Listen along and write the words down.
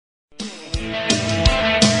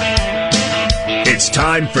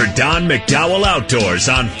time for Don McDowell Outdoors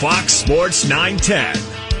on Fox Sports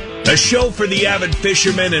 910. A show for the avid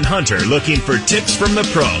fisherman and hunter looking for tips from the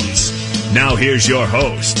pros. Now here's your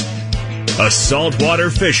host, a saltwater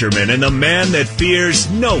fisherman and the man that fears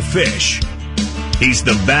no fish. He's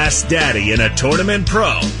the Bass Daddy and a tournament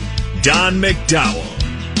pro, Don McDowell.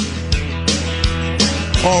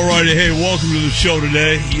 All righty, hey, welcome to the show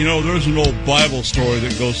today. You know, there's an old Bible story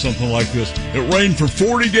that goes something like this. It rained for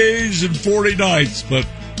 40 days and 40 nights, but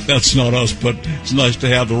that's not us, but it's nice to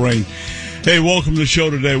have the rain. Hey, welcome to the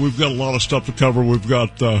show today. We've got a lot of stuff to cover. We've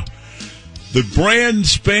got the brand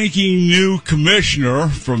spanking new commissioner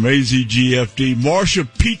from AZGFD, Marsha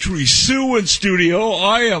Petrie-Sue, in studio.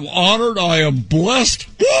 I am honored. I am blessed.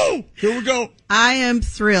 Woo! Here we go. I am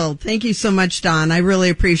thrilled. Thank you so much, Don. I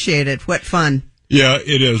really appreciate it. What fun. Yeah,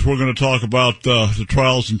 it is. We're going to talk about the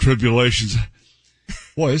trials and tribulations.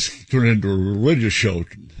 Boy, this turned into a religious show.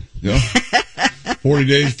 Yeah. 40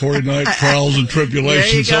 days, 40 nights, trials and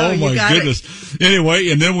tribulations. There you go. Oh, my goodness. Anyway,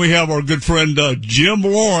 and then we have our good friend Jim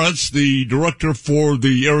Lawrence, the director for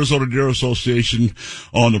the Arizona Deer Association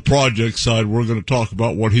on the project side. We're going to talk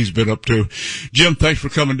about what he's been up to. Jim, thanks for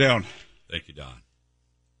coming down. Thank you, Don.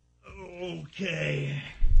 Okay.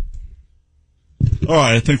 All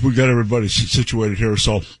right, I think we got everybody situated here.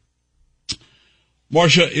 So,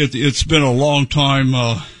 Marsha, it's been a long time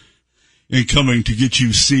in coming to get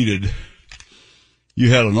you seated. You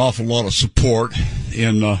had an awful lot of support,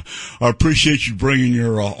 and I appreciate you bringing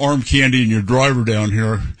your arm candy and your driver down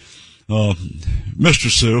here, Mr.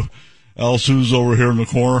 Sue. Al Sue's over here in the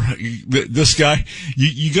corner. This guy,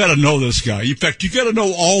 you got to know this guy. In fact, you got to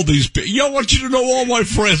know all these people. I want you to know all my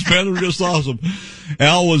friends, man. They're just awesome.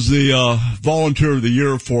 Al was the volunteer of the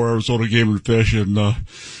year for Arizona Game and Fish, and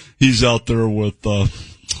he's out there with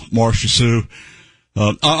Marsha Sue.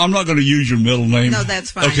 I'm not going to use your middle name. No,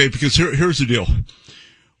 that's fine. Okay, because here's the deal.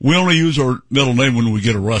 We only use our middle name when we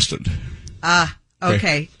get arrested.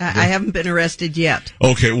 Okay. I haven't been arrested yet.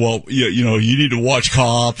 Okay, well, you know, you need to watch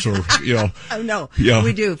Cops or, you know. Oh, no, yeah,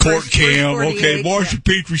 we do. Court cam. Okay, Marsha yeah.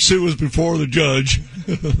 Petrie-Sue was before the judge.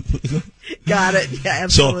 Got it. Yeah,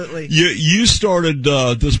 absolutely. So you started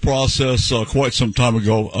this process quite some time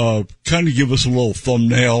ago. Kind of give us a little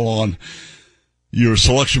thumbnail on your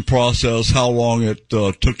selection process, how long it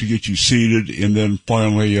took to get you seated, and then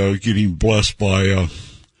finally getting blessed by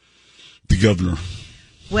the governor.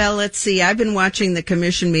 Well, let's see. I've been watching the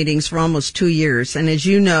commission meetings for almost 2 years. And as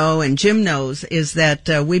you know, and Jim knows, is that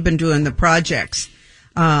we've been doing the projects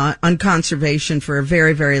on conservation for a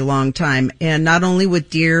very, very long time. And not only with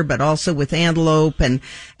deer, but also with antelope and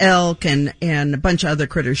elk and a bunch of other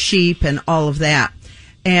critters, sheep and all of that.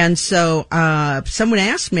 And so someone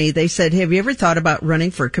asked me, they said, have you ever thought about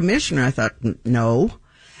running for commissioner? I thought, no.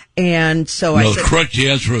 And so I said, the correct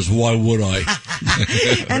answer is, why would I?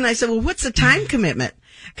 And I said, well, what's the time commitment?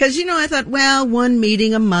 Because, you know, I thought, well, one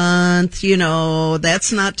meeting a month, you know,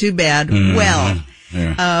 that's not too bad. Mm-hmm. Well,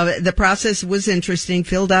 yeah. The process was interesting,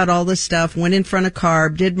 filled out all the stuff, went in front of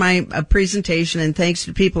CARB, did my presentation, and thanks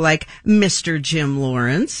to people like Mr. Jim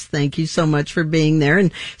Lawrence. Thank you so much for being there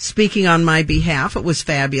and speaking on my behalf. It was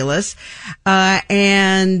fabulous.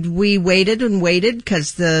 And we waited and waited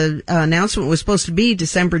because the announcement was supposed to be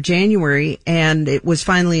December, January, and it was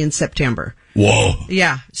finally in September. Whoa.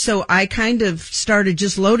 Yeah. So I kind of started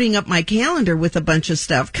just loading up my calendar with a bunch of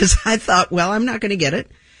stuff because I thought, well, I'm not going to get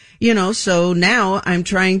it. You know, so now I'm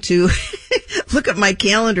trying to look at my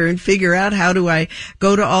calendar and figure out how do I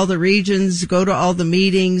go to all the regions, go to all the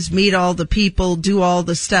meetings, meet all the people, do all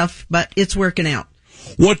the stuff, but it's working out.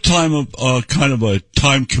 What time of kind of a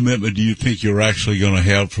time commitment do you think you're actually going to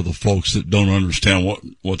have for the folks that don't understand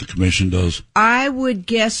what the commission does? I would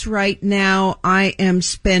guess right now I am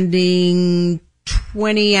spending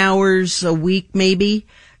 20 hours a week maybe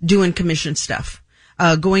doing commission stuff.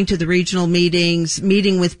 Going to the regional meetings,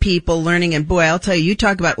 meeting with people, learning, and boy, I'll tell you, you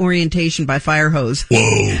talk about orientation by fire hose.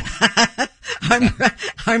 Whoa.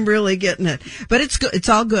 I'm really getting it. But it's good. It's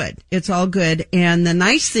all good. It's all good. And the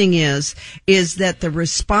nice thing is that the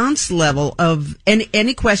response level of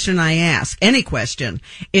any question I ask,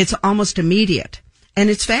 it's almost immediate. And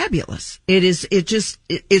it's fabulous.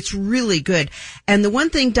 It's really good. And the one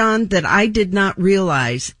thing, Don, that I did not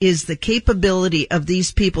realize is the capability of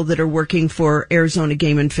these people that are working for Arizona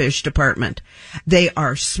Game and Fish Department. They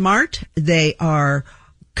are smart. They are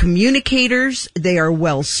communicators. They are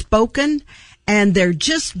well spoken. And they're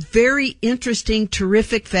just very interesting,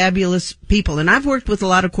 terrific, fabulous people. And I've worked with a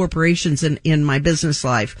lot of corporations in my business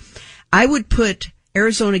life. I would put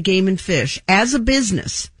Arizona Game and Fish as a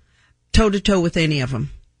business toe-to-toe with any of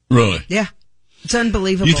them. Really? Yeah. It's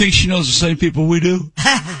unbelievable. You think she knows the same people we do?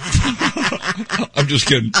 I'm just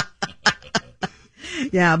kidding.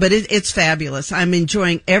 Yeah, but it's fabulous. I'm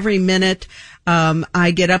enjoying every minute.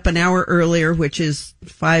 I get up an hour earlier, which is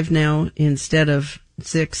 5 now instead of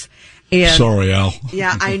 6. And sorry, Al.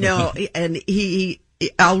 Yeah, I know. And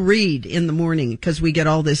I'll read in the morning because we get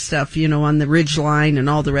all this stuff, on the Ridge Line and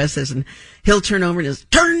all the rest of this. And he'll turn over and just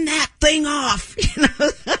turn that thing off.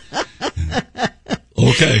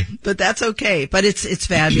 Okay. But that's okay. But it's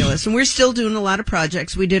fabulous. And we're still doing a lot of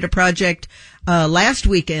projects. We did a project last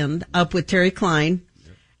weekend up with Terry Klein.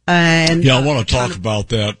 And I want to talk about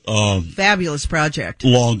that. Fabulous project.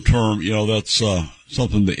 Long term, that's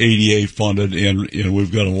something the ADA funded, and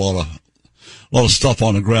we've got a lot of stuff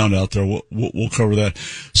on the ground out there. We'll cover that.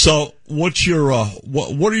 So, what's your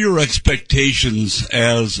what are your expectations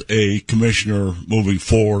as a commissioner moving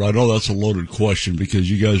forward? I know that's a loaded question because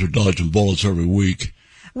you guys are dodging bullets every week.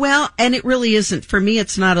 Well, and it really isn't. For me,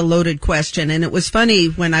 it's not a loaded question. And it was funny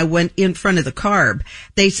when I went in front of the CARB,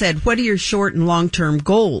 they said, what are your short and long-term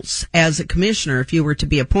goals as a commissioner if you were to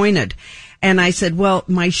be appointed? And I said, well,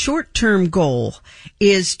 my short-term goal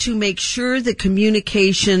is to make sure that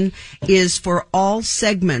communication is for all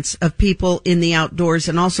segments of people in the outdoors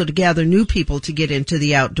and also to gather new people to get into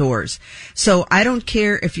the outdoors. So I don't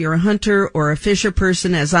care if you're a hunter or a fisher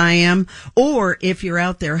person as I am, or if you're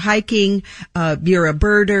out there hiking, you're a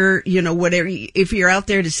birder, whatever, if you're out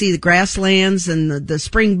there to see the grasslands and the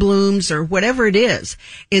spring blooms or whatever it is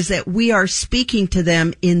that we are speaking to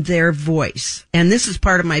them in their voice. And this is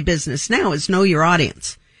part of my business now, is know your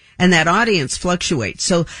audience. And that audience fluctuates.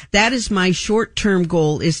 So that is my short-term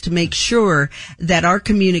goal, is to make sure that our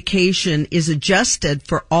communication is adjusted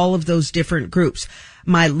for all of those different groups.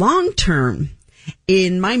 My long-term,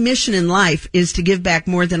 in my mission in life, is to give back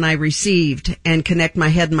more than I received and connect my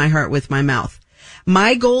head and my heart with my mouth.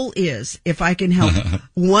 My goal is, if I can help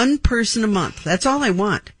one person a month, that's all I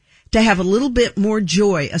want, to have a little bit more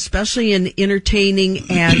joy, especially in entertaining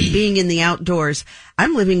and being in the outdoors.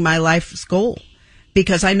 I'm living my life's goal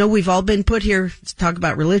because I know we've all been put here to talk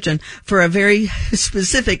about religion for a very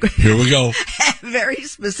specific, here we go, very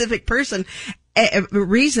specific reason.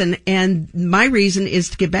 And my reason is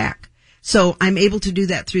to give back. So I'm able to do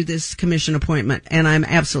that through this commission appointment. And I'm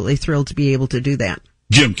absolutely thrilled to be able to do that.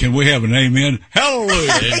 Jim, can we have an amen?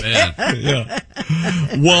 Hallelujah. Amen. Yeah.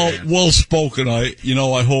 Well spoken. I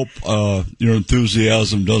hope, your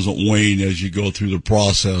enthusiasm doesn't wane as you go through the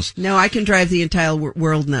process. No, I can drive the entire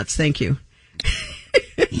world nuts. Thank you.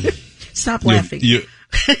 Stop laughing.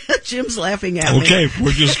 Jim's laughing at me. Okay,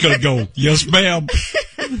 we're just going to go, yes, ma'am.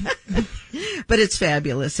 But it's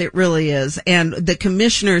fabulous. It really is. And the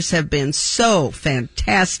commissioners have been so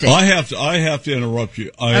fantastic. I have to interrupt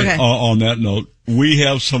you. Okay. On that note, we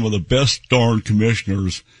have some of the best darn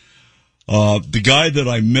commissioners. The guy that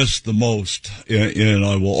I miss the most, and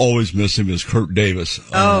I will always miss him, is Kurt Davis.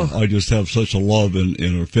 I just have such a love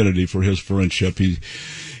and affinity for his friendship. He's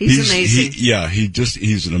amazing.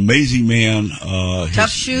 He's an amazing man.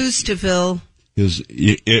 Tough shoes to fill. It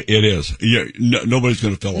is. Yeah, nobody's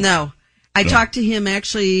going to fill them. No. I talked to him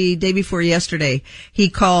actually day before yesterday. He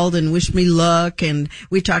called and wished me luck, and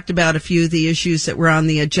we talked about a few of the issues that were on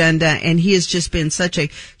the agenda, and he has just been such a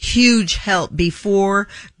huge help before,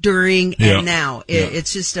 during, and now.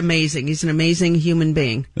 It's just amazing. He's an amazing human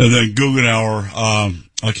being. And then Guggenauer,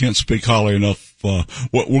 I can't speak highly enough. We're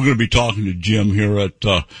going to be talking to Jim here at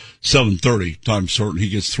 7:30, time certain. He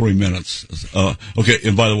gets 3 minutes. Okay,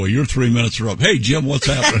 and by the way, your 3 minutes are up. Hey, Jim, what's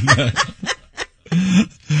happening?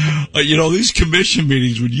 These commission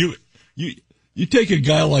meetings, when you take a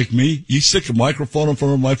guy like me, you stick a microphone in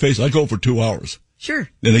front of my face, I go for 2 hours. Sure.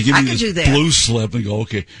 And they give me this blue slip and go,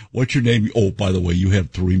 okay, what's your name? Oh, by the way, you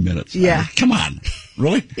have 3 minutes. Yeah. Come on.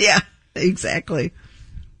 Really? Yeah, exactly.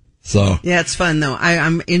 So. Yeah, it's fun though.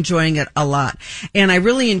 I'm enjoying it a lot. And I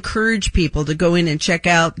really encourage people to go in and check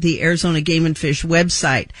out the Arizona Game and Fish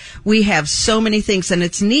website. We have so many things, and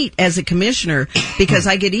it's neat as a commissioner because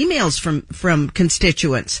I get emails from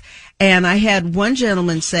constituents. And I had one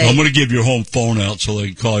gentleman say, I'm going to give your home phone out so they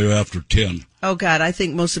can call you after 10. Oh God, I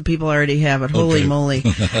think most of the people already have it. Holy moly.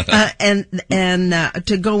 And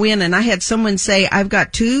to go in, and I had someone say, I've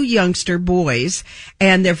got 2 youngster boys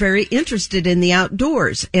and they're very interested in the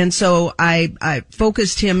outdoors. And so I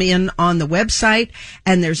focused him in on the website,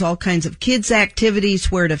 and there's all kinds of kids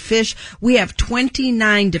activities, where to fish. We have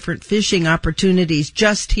 29 different fishing opportunities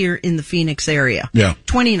just here in the Phoenix area. Yeah.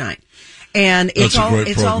 29. And it's all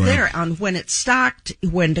program. there on when it's stocked,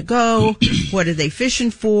 when to go, what are they fishing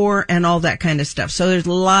for, and all that kind of stuff. So there's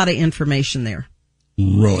a lot of information there.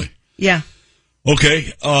 Really? Yeah.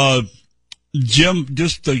 Okay. Jim,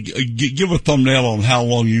 just to give a thumbnail on how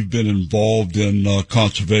long you've been involved in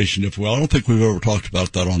conservation, if well. I don't think we've ever talked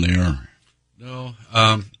about that on the air. No,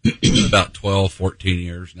 about 12, 14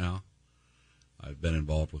 years now. I've been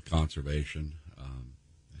involved with conservation.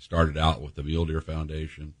 I started out with the Mule Deer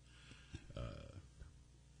Foundation,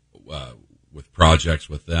 with projects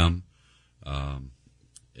with them,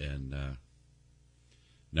 and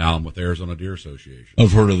now I'm with Arizona Deer Association.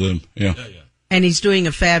 I've heard of them, yeah. And he's doing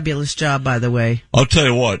a fabulous job, by the way. I'll tell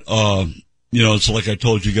you what, it's like I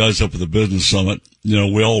told you guys up at the business summit.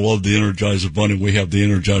 We all love the Energizer Bunny. We have the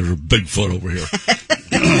Energizer Bigfoot over here.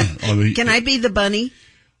 Can I be the bunny?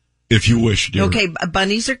 If you wish, dear. Okay,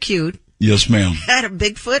 bunnies are cute. Yes, ma'am. Had a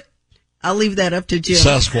Bigfoot? I'll leave that up to Jim.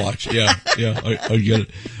 Sasquatch, yeah, I get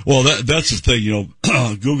it. Well, that's the thing,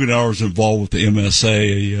 Guggenauer is involved with the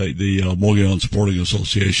MSA, the Mogollon Sporting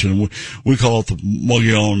Association. We call it the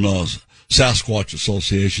Mogollon Sasquatch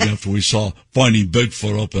Association after we saw finding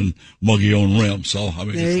Bigfoot up in Mogollon Rim. So,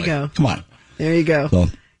 there you go. Come on. There you go. So.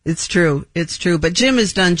 It's true. But Jim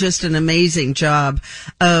has done just an amazing job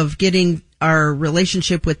of getting our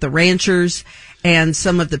relationship with the ranchers and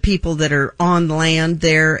some of the people that are on land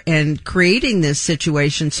there and creating this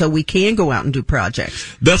situation so we can go out and do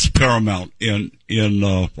projects. That's paramount. And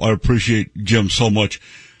I appreciate Jim so much.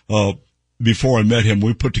 Before I met him,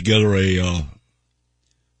 we put together a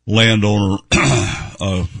landowner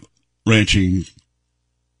ranching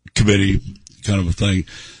committee kind of a thing.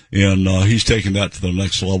 And he's taken that to the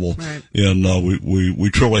next level. Right. And we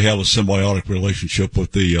truly have a symbiotic relationship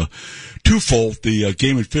with the twofold. The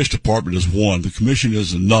Game and Fish Department is one. The commission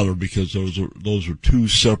is another because those are two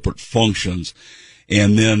separate functions.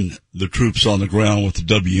 And then the troops on the ground with the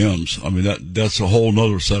WMs. That's a whole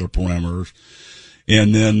nother set of parameters.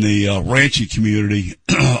 And then the ranching community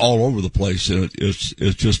all over the place. It's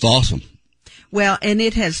just awesome. Well, and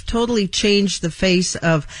it has totally changed the face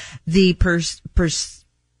of the perspective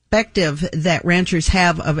that ranchers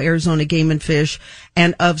have of Arizona Game and Fish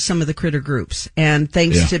and of some of the critter groups. And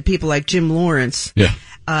thanks to people like Jim Lawrence,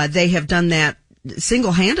 they have done that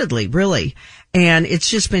single-handedly, really. And it's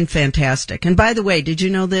just been fantastic. And by the way, did you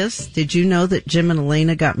know this? Did you know that Jim and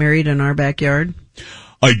Elena got married in our backyard?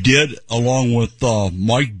 I did, along with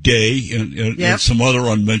Mike Day and some other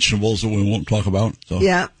unmentionables that we won't talk about. So.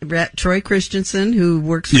 Yeah, Troy Christensen, who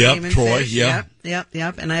works for Game and Troy, Fish. yeah.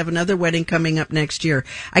 Yep. And I have another wedding coming up next year.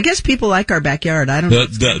 I guess people like our backyard. I don't know.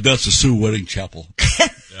 That's a Sioux wedding chapel. Yeah.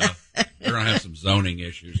 We're going to have some zoning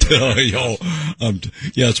issues.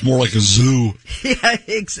 It's more like a zoo.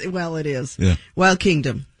 Well, it is. Yeah. Wild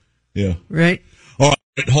Kingdom. Yeah. Right? All right.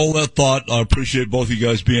 Hold that thought. I appreciate both of you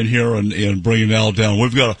guys being here and bringing Al down.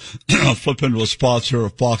 We've got to flip into a spots here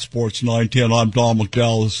at Fox Sports 910. I'm Don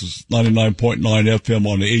McDowell. This is 99.9 FM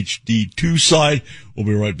on the HD2 side. We'll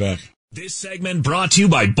be right back. This segment brought to you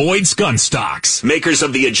by Boyd's Gun Stocks, makers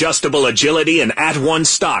of the adjustable agility and at-one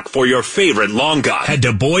stock for your favorite long gun. Head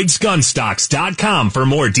to Boyd'sGunstocks.com for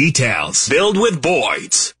more details. Build with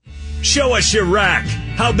Boyd's. Show us your rack.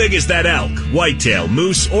 How big is that elk, whitetail,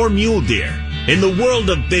 moose, or mule deer? In the world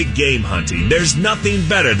of big game hunting, there's nothing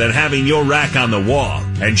better than having your rack on the wall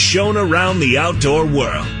and shown around the outdoor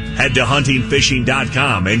world. Head to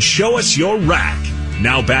huntingfishing.com and show us your rack.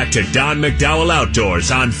 Now back to Don McDowell Outdoors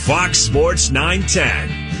on Fox Sports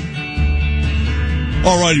 910.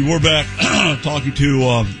 All righty, we're back talking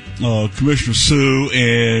to Commissioner Sioux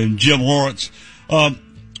and Jim Lawrence.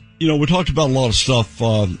 We talked about a lot of stuff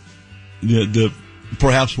that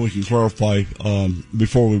perhaps we can clarify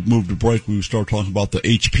before we move to break. We start talking about the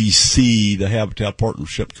HPC, the Habitat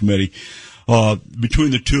Partnership Committee. Between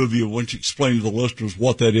the two of you, why don't you explain to the listeners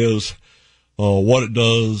what that is, what it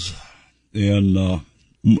does, and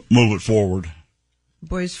move it forward.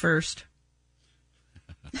 Boys first.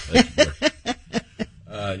 With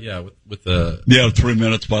the... Yeah, 3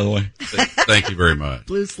 minutes, by the way. Thank you very much.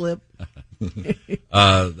 Blue slip.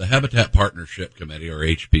 The Habitat Partnership Committee, or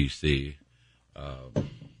HPC,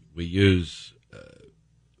 we use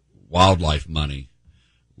wildlife money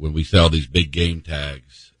when we sell these big game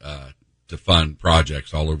tags to fund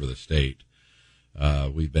projects all over the state.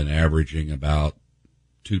 We've been averaging about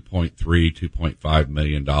 $2.5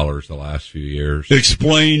 million the last few years.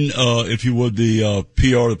 Explain, if you would, the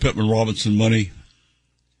PR, the Pittman Robinson money.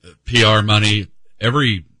 PR money,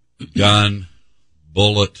 every gun,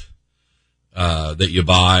 bullet that you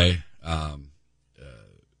buy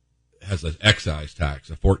has an excise tax,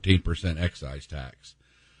 a 14% excise tax,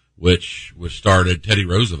 which was started, Teddy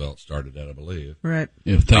Roosevelt started that, I believe. Right.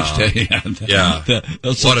 Yeah, thanks, Teddy.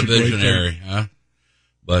 That's what a visionary, huh?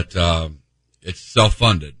 But it's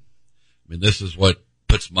self-funded. I mean, this is what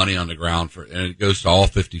puts money on the ground and it goes to all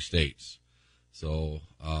 50 states. So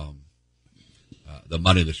the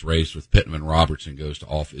money that's raised with Pittman Robertson goes to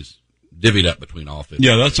all is divvied up between all 50.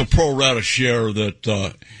 Yeah, that's a pro rata share. That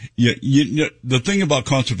the thing about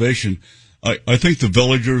conservation, I think the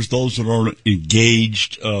villagers, those that aren't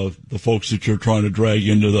engaged, the folks that you're trying to drag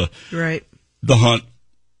into the hunt,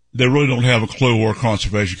 they really don't have a clue where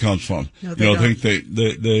conservation comes from. No, they don't. I think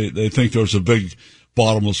they think there's a big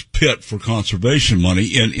bottomless pit for conservation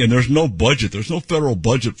money, and there's no budget. There's no federal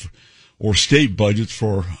budget or state budgets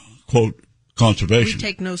for, quote, conservation. We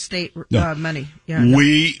take no state No. money. Yeah,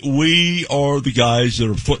 We are the guys that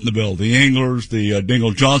are footing the bill. The anglers, the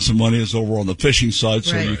Dingle Johnson money is over on the fishing side,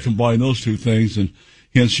 so Right. you combine those two things, and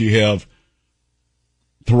hence you have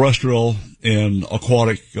terrestrial and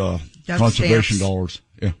aquatic conservation stamps. dollars.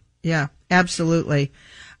 Yeah. Yeah, absolutely.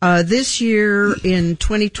 This year in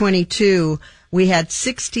 2022, we had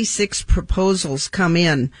 66 proposals come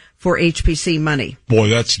in for HPC money. Boy,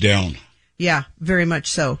 that's down. Yeah, very much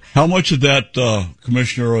so. How much of that,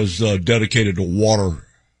 Commissioner, is dedicated to water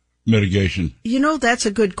mitigation? You know, that's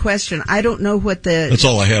a good question. I don't know what That's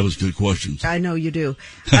all I have is good questions. I know you do.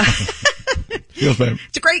 Yes, ma'am.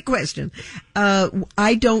 It's a great question.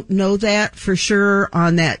 I don't know that for sure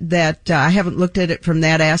on that I haven't looked at it from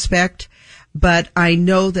that aspect, but I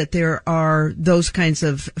know that there are those kinds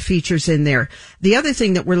of features in there. The other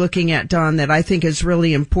thing that we're looking at, Don, that I think is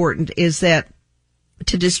really important is that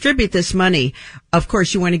to distribute this money, of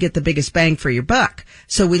course, you want to get the biggest bang for your buck.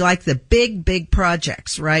 So we like the big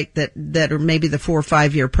projects, right? That are maybe the 4 or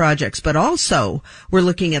 5 year projects, but also we're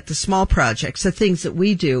looking at the small projects, the things that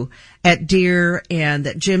we do at Deere and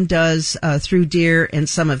that Jim does, through Deere and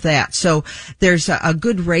some of that. So there's a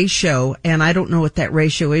good ratio, and I don't know what that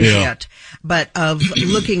ratio is yet, but of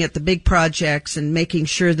looking at the big projects and making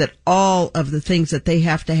sure that all of the things that they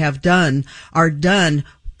have to have done are done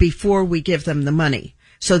before we give them the money,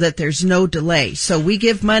 so that there's no delay. So we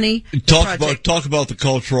give money. Talk about the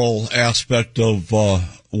cultural aspect of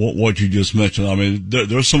what you just mentioned. I mean,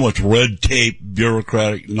 there's so much red tape,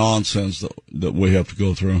 bureaucratic nonsense that we have to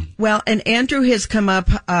go through. Well, and Andrew has come up,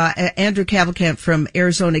 Andrew Cavalcant from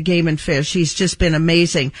Arizona Game and Fish. He's just been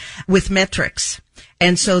amazing with metrics.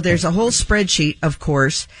 And so there's a whole spreadsheet, of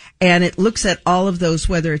course, and it looks at all of those,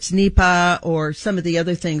 whether it's NEPA or some of the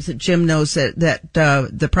other things that Jim knows that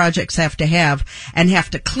the projects have to have and have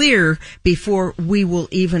to clear before we will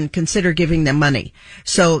even consider giving them money.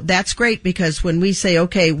 So that's great, because when we say,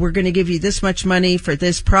 okay, we're going to give you this much money for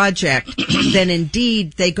this project, then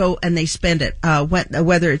indeed they go and they spend it.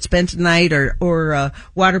 Whether it's bentonite or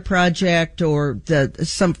water project or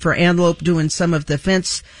some for Antelope doing some of the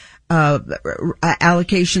fence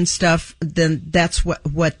allocation stuff, then that's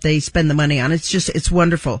what they spend the money on. It's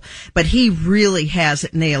wonderful. But he really has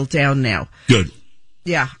it nailed down now. Good.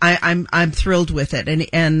 Yeah, I'm thrilled with it.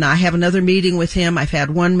 And I have another meeting with him. I've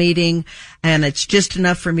had one meeting, and it's just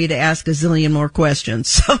enough for me to ask a zillion more questions.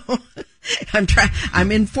 So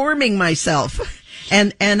I'm informing myself.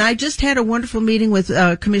 And I just had a wonderful meeting with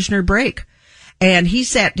Commissioner Brake. And he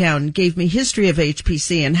sat down and gave me history of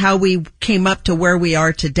HPC and how we came up to where we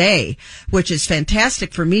are today, which is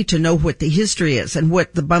fantastic for me to know what the history is and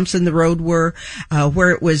what the bumps in the road were, where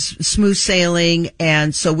it was smooth sailing.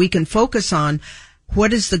 And so we can focus on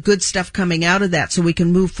what is the good stuff coming out of that, so we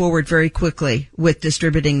can move forward very quickly with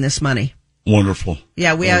distributing this money. Wonderful.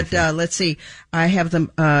 Yeah, we had, let's see, I have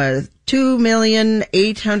them,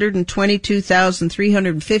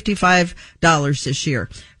 $2,822,355 this year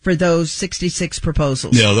for those 66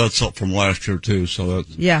 proposals. Yeah, that's up from last year too. So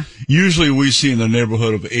that's, yeah. Usually we see in the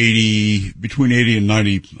neighborhood of between 80 and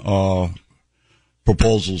 90,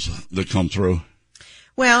 proposals that come through.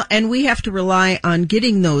 Well, and we have to rely on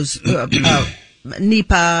getting those,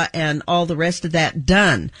 NEPA and all the rest of that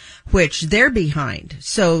done, which they're behind.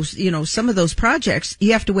 So, some of those projects,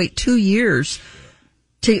 you have to wait 2 years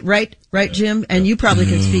to, right, Jim? And you probably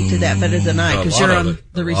can speak to that better than I, because you're on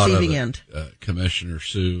the receiving end. Commissioner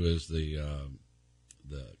Sue is the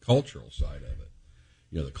cultural side of it.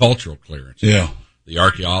 The cultural clearance. Yeah. The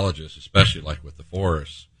archaeologists, especially like with the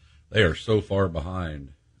forests, they are so far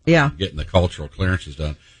behind. Yeah. Getting the cultural clearances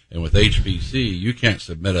done. And with HPC, you can't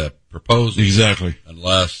submit a proposal exactly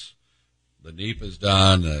unless the NEPA is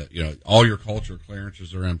done. All your cultural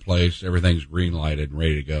clearances are in place. Everything's green lighted and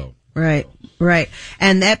ready to go. Right.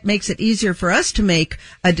 And that makes it easier for us to make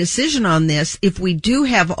a decision on this if we do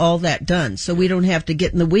have all that done, so we don't have to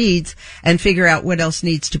get in the weeds and figure out what else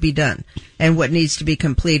needs to be done and what needs to be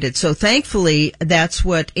completed. So thankfully, that's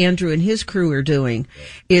what Andrew and his crew are doing,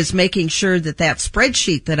 is making sure that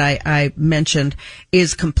spreadsheet that I mentioned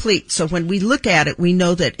is complete. So when we look at it, we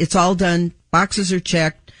know that it's all done, boxes are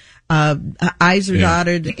checked, I's are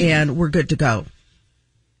dotted, and we're good to go.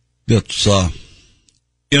 That's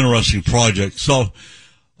interesting project. So,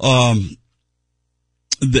 with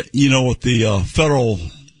the federal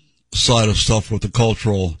side of stuff with the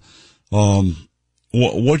cultural,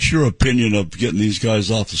 what's your opinion of getting these guys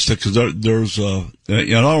off the stick? Because there's and I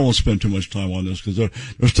don't want to spend too much time on this because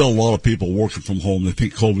there's still a lot of people working from home. They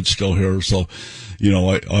think COVID's still here. So,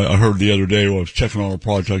 I heard the other day I was checking on a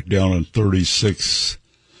project down in 36.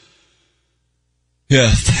 Yeah,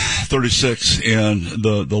 36, and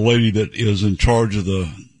the lady that is in charge of the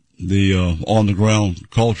on the ground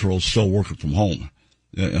cultural is still working from home.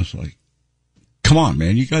 It's like, come on,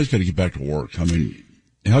 man, you guys got to get back to work. I mean,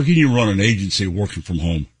 how can you run an agency working from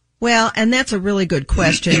home? Well, and that's a really good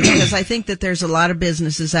question because I think that there's a lot of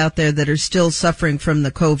businesses out there that are still suffering from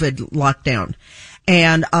the COVID lockdown.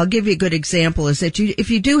 And I'll give you a good example is that if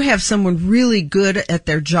you do have someone really good at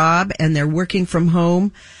their job and they're working from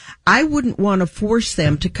home, I wouldn't want to force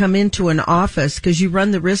them to come into an office because you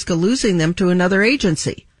run the risk of losing them to another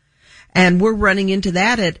agency. And we're running into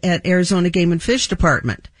that at Arizona Game and Fish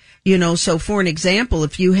Department. So for an example,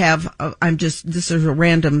 if you have, this is a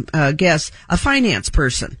random guess, a finance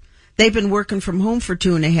person. They've been working from home for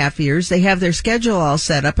 2.5 years. They have their schedule all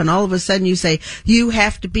set up, and all of a sudden you say, you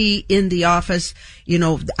have to be in the office,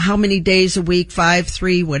 how many days a week, 5,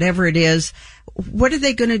 3, whatever it is. What are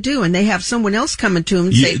they going to do? And they have someone else coming to them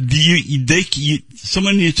and say,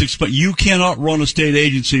 someone needs to explain. You cannot run a state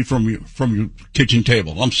agency from your kitchen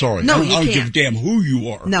table. I'm sorry. No, I don't give a damn who you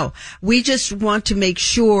are. No, we just want to make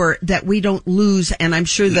sure that we don't lose, and I'm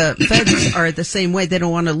sure the feds are the same way. They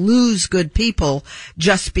don't want to lose good people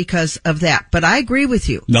just because of that. But I agree with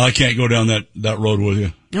you. No, I can't go down that road with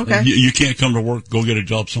you. Okay. You can't come to work, go get a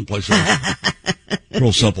job someplace else.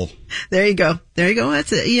 Real simple. There you go.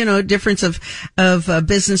 That's a, difference of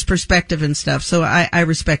business perspective and stuff. So I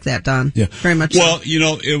respect that, Don. Yeah. Very much. Well,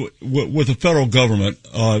 so. With the federal government,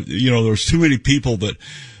 there's too many people that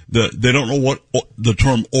they don't know what the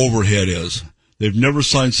term overhead is. They've never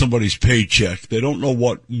signed somebody's paycheck. They don't know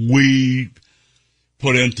what we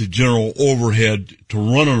put into general overhead to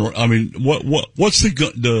run an. I mean, what's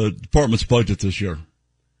the department's budget this year?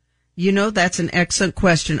 That's an excellent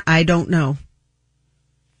question. I don't know.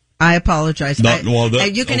 I apologize. You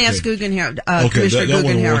can ask Guggenhauer, Commissioner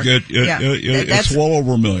Guggenhauer. It's well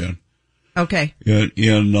over $1 million. Okay.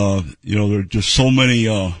 And there are just so many,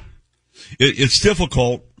 it's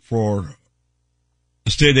difficult for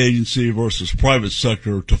a state agency versus private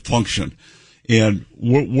sector to function. And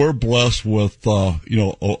we're blessed with,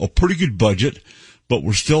 a pretty good budget, but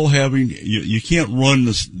we're still having, you can't run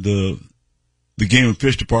the Game and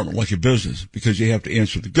Fish Department like a business because you have to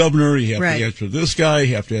answer the governor, you have to answer this guy,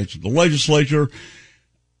 you have to answer the legislature.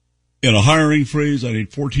 In a hiring freeze, I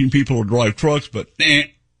need 14 people to drive trucks, but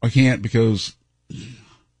I can't because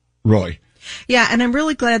really. Yeah, and I'm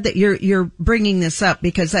really glad that you're bringing this up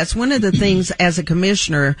because that's one of the things as a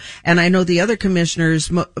commissioner, and I know the other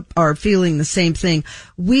commissioners are feeling the same thing.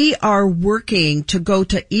 We are working to go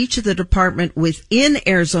to each of the department within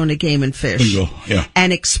Arizona Game and Fish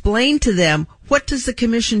and explain to them, what does the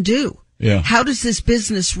commission do? Yeah. How does this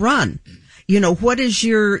business run? What is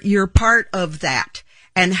your part of that?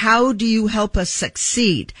 And how do you help us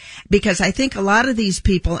succeed? Because I think a lot of these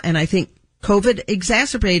people, and I think COVID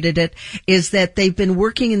exacerbated it, is that they've been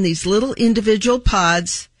working in these little individual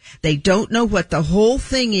pods. They don't know what the whole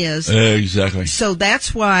thing is. Exactly. So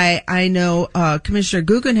that's why I know Commissioner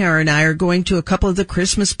Guggenhauer and I are going to a couple of the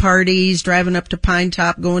Christmas parties, driving up to Pine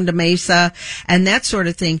Top, going to Mesa, and that sort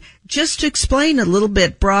of thing, just to explain a little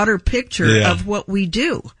bit broader picture of what we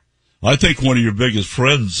do. I think one of your biggest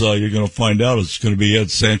friends you're going to find out is going to be Ed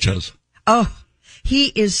Sanchez. Oh, he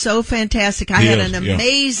is so fantastic. I had an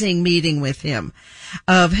amazing meeting with him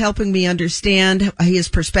of helping me understand his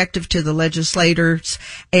perspective to the legislators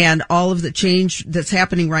and all of the change that's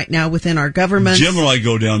happening right now within our government. Jim and I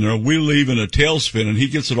go down there, we leave in a tailspin, and he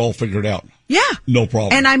gets it all figured out. Yeah. No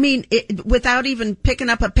problem. And I mean, without even picking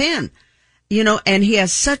up a pen. And he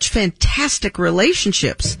has such fantastic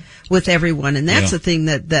relationships with everyone, and that's the thing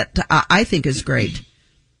that I think is great.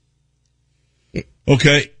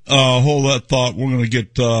 Okay, hold that thought. We're going to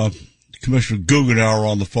get Commissioner Guggenhauer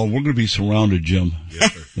on the phone. We're going to be surrounded, Jim.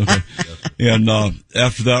 Yes, sir. Okay. And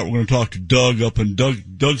after that, we're going to talk to Doug up in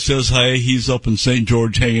Doug says hi. He's up in St.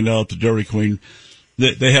 George hanging out at the Dairy Queen.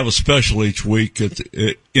 They have a special each week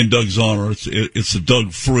in Doug's honor. It's a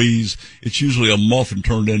Doug Freeze. It's usually a muffin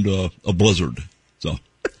turned into a blizzard. So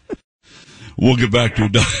we'll get back to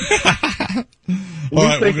Doug. All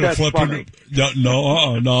right, we're going to flip funny. No,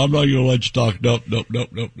 I'm not going to let you talk. Nope. We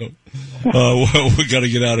got to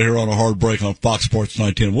get out of here on a hard break on Fox Sports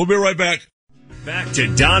 910. We'll be right back. Back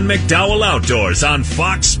to Don McDowell Outdoors on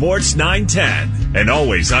Fox Sports 910 and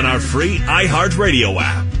always on our free iHeartRadio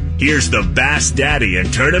app. Here's the Bass Daddy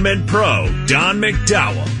and Tournament Pro, Don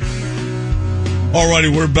McDowell. All righty,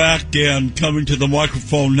 we're back and coming to the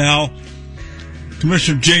microphone now.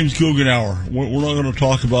 Commissioner James Guggenauer. We're not going to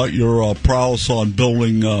talk about your prowess on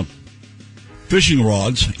building fishing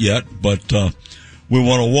rods yet, but we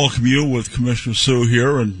want to welcome you with Commissioner Sue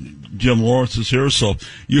here, and Jim Lawrence is here. So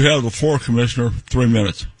you have the floor, Commissioner. 3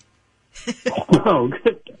 minutes. Oh,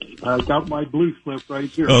 good. I got my blue slip right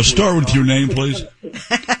here. Start with your name, please.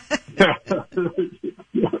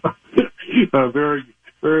 Very,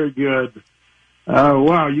 very good.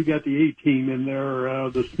 Wow, you got the A-team in there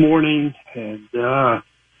this morning, and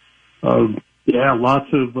lots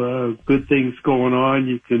of good things going on.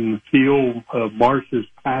 You can feel Marsh's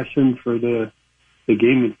passion for the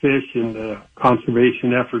game and fish and the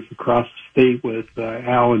conservation efforts across the state with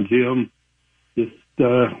Al and Jim. Just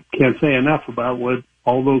can't say enough about what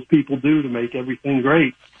all those people do to make everything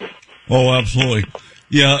great. Oh, absolutely.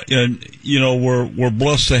 Yeah, and, we're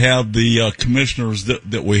blessed to have the commissioners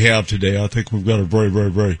that we have today. I think we've got a very,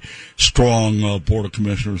 very, very strong board of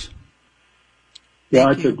commissioners. Yeah,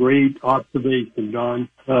 that's a great observation, Don.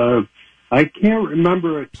 I can't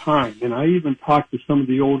remember a time, and I even talked to some of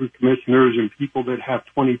the older commissioners and people that have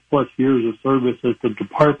 20-plus years of service at the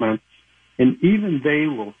department, and even they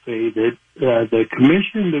will say that the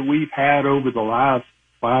commission that we've had over the last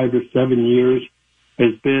 5 or 7 years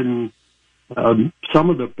has been some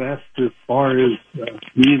of the best as far as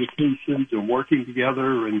communications and working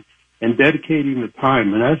together and dedicating the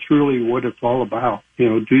time. And that's really what it's all about.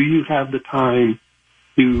 Do you have the time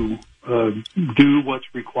to do what's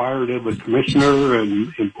required of a commissioner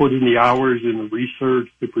and put in the hours in the research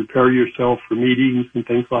to prepare yourself for meetings and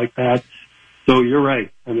things like that? So you're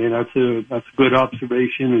right. I mean, that's a good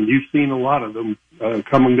observation, and you've seen a lot of them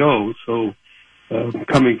come and go. So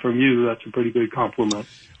coming from you, that's a pretty good compliment.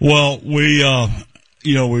 Well, we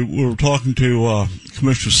were talking to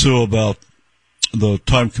Commissioner Sue about the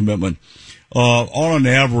time commitment. On an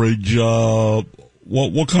average,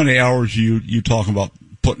 what kind of hours are you talking about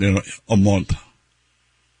putting in a month?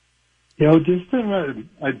 Just in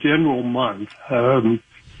a general month,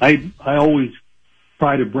 I always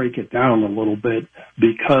try to break it down a little bit,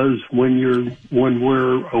 because when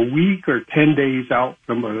we're a week or 10 days out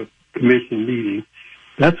from a commission meeting,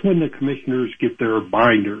 that's when the commissioners get their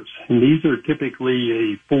binders, and these are typically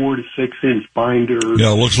a 4 to 6 inch binder.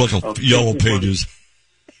 Yeah, it looks like a yellow pages.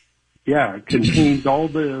 Yeah, it contains all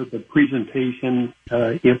the presentation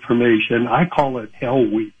information. I call it Hell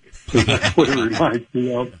Week. So that's what it reminds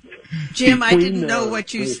me of. Jim, I didn't know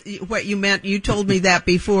what you meant. You told me that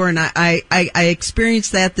before, and I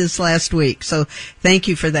experienced that this last week. So thank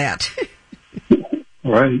you for that.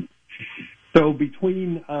 Right. So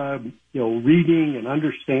between reading and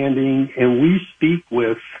understanding, and we speak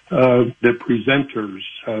with the presenters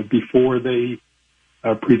before they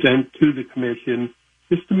present to the commission,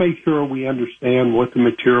 just to make sure we understand what the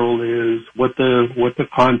material is, what the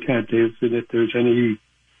content is, and if there's any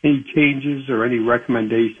changes or any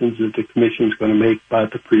recommendations that the commission is going to make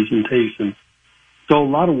about the presentation. So a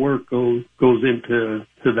lot of work goes into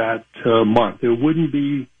that month. It wouldn't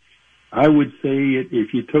be, I would say,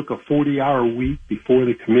 if you took a 40-hour week before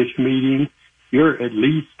the commission meeting, you're at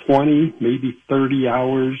least 20, maybe 30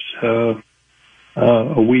 hours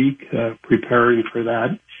a week preparing for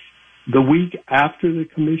that. The week after the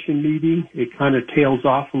commission meeting, it kind of tails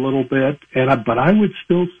off a little bit, but I would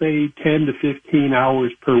still say 10 to 15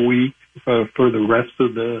 hours per week for the rest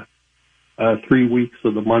of the 3 weeks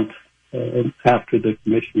of the month after the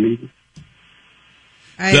commission meeting.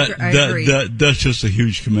 I agree. That's just a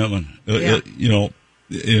huge commitment. Yeah.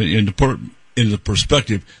 In the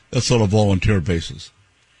perspective, that's on a volunteer basis.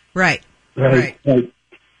 Right. And,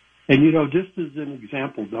 just as an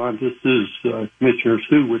example, Don, just as Commissioner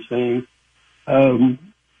Sue was saying,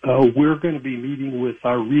 we're going to be meeting with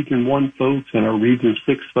our Region 1 folks and our Region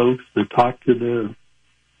 6 folks to talk to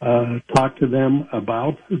them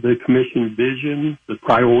about the commission vision, the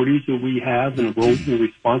priorities that we have, and the roles and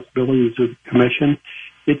responsibilities of the commission.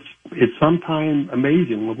 It's sometimes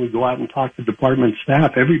amazing when we go out and talk to department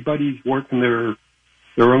staff. Everybody's working their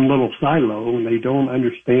own little silo, and they don't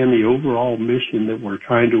understand the overall mission that we're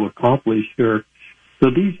trying to accomplish here.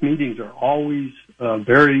 So these meetings are always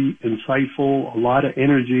very insightful, a lot of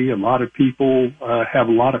energy, a lot of people have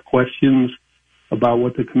a lot of questions about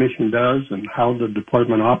what the commission does and how the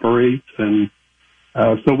department operates. And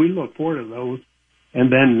so we look forward to those. And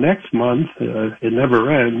then next month, it never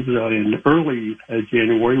ends, in early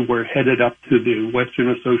January, we're headed up to the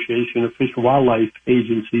Western Association of Fish and Wildlife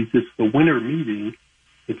Agencies. It's the winter meeting.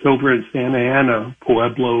 It's over in Santa Ana,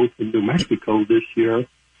 Pueblo, in New Mexico this year.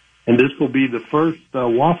 And this will be the first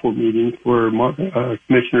waffle meeting for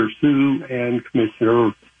Commissioner Sue and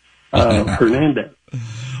Commissioner Hernandez.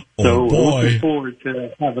 So looking forward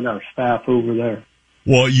to having our staff over there.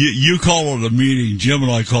 Well, you call it a meeting. Jim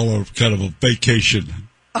and I call it kind of a vacation.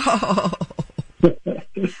 Oh,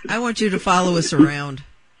 I want you to follow us around.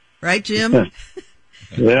 Right, Jim?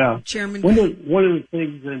 Yeah. Chairman. One of the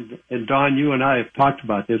things, and Don, you and I have talked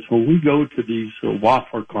about this, when we go to these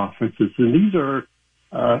waffle conferences, and these are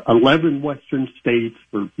 11 Western states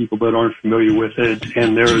for people that aren't familiar with it,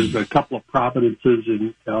 and there's a couple of provinces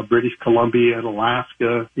in British Columbia and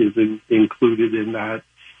Alaska is included in that.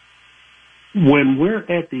 When we're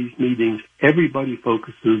at these meetings, everybody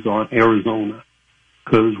focuses on Arizona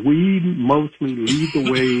because we mostly lead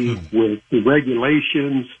the way with the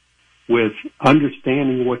regulations, with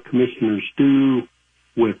understanding what commissioners do,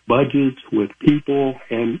 with budgets, with people,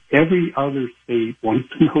 and every other state wants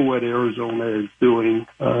to know what Arizona is doing.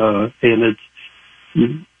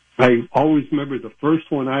 I always remember the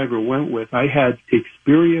first one I ever went with, I had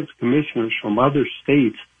experienced commissioners from other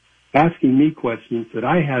states asking me questions that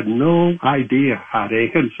I had no idea how to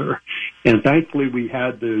answer. And thankfully we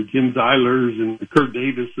had the Jim Zeilers and the Kurt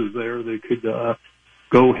Davises there that could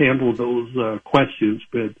go handle those questions.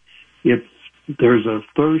 But there's a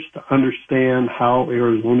thirst to understand how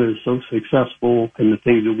Arizona is so successful and the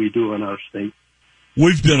things that we do in our state.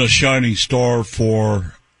 We've been a shining star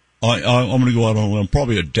for, I'm going to go out on a limb,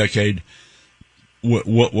 probably a decade with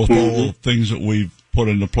all the things that we've put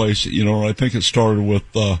into place. You know, I think it started with,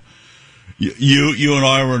 you and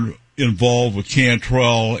I were involved with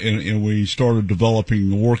Cantrell, and we started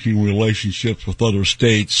developing working relationships with other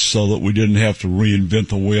states so that we didn't have to reinvent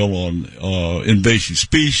the wheel on invasive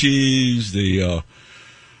species, the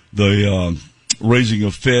raising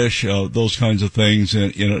of fish, those kinds of things,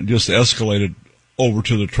 and it just escalated over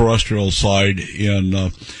to the terrestrial side. And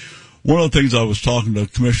one of the things I was talking to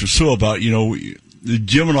Commissioner Sue about, you know,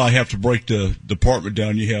 Jim and I have to break the department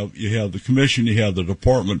down. You have the commission, you have the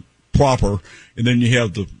department proper, and then you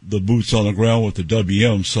have the boots on the ground with the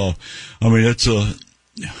WM. So, I mean, it's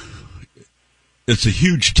a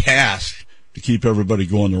huge task to keep everybody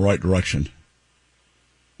going the right direction.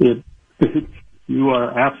 You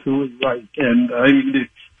are absolutely right. And I mean,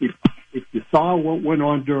 if you saw what went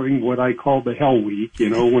on during what I call the Hell Week, you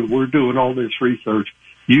know, when we're doing all this research,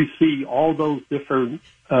 you see all those different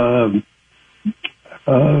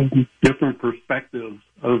perspectives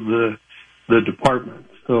of the department.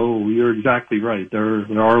 So you're exactly right. There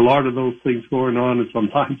are a lot of those things going on, and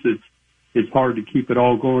sometimes it's hard to keep it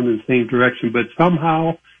all going in the same direction. But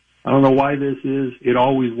somehow, I don't know why this is, it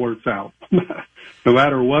always works out. No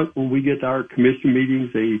matter what, when we get to our commission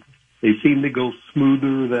meetings, they seem to go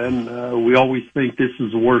smoother than we always think this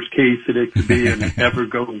is the worst case that it could be, and it never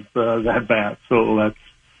goes that bad. So that's,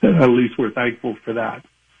 at least we're thankful for that.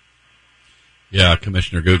 Yeah,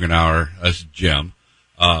 Commissioner Guggenauer, that's Jim.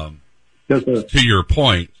 To your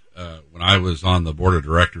point, when I was on the board of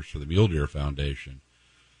directors for the Mule Deer Foundation,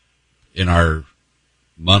 in our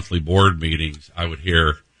monthly board meetings, I would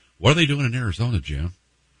hear, "What are they doing in Arizona, Jim?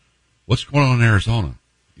 What's going on in Arizona?"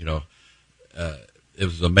 You know,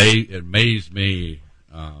 it amazed me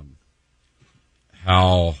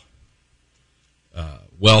how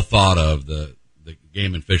well thought of the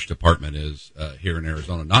Game and Fish Department is here in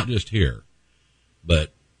Arizona. Not just here,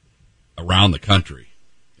 but around the country.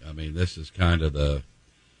 I mean, this is kind of the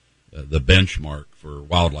benchmark for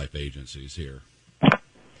wildlife agencies here.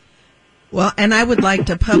 Well, and I would like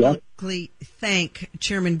to publicly thank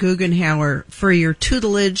Chairman Guggenauer for your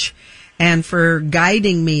tutelage and for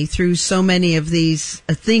guiding me through so many of these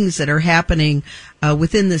things that are happening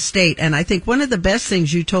within the state. And I think one of the best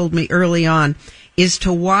things you told me early on is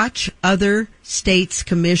to watch other states'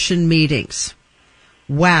 commission meetings.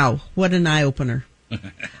 Wow, what an eye-opener.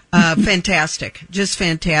 Fantastic, just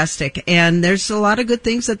fantastic. And there's a lot of good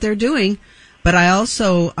things that they're doing, but I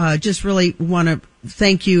also just really want to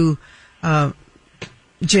thank you,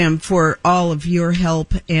 Jim, for all of your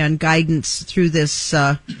help and guidance through this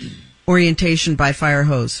orientation by fire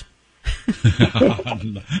hose.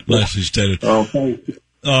 Nicely stated. Oh,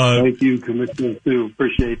 thank you, Commissioner Sue.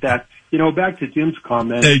 Appreciate that. You know, back to Jim's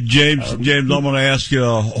comment. Hey, James, I'm going to ask you,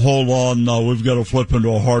 hold on. We've got to flip into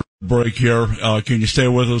a hard break here. Can you stay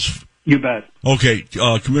with us? You bet. Okay.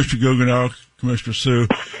 Commissioner Guggenauer, Commissioner Sue,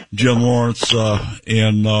 Jim Lawrence,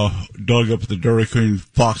 and Doug up at the Dairy Queen,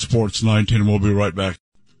 Fox Sports 19, and we'll be right back.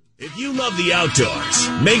 If you love the outdoors,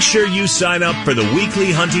 make sure you sign up for the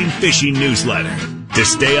weekly hunting fishing newsletter to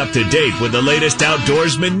stay up to date with the latest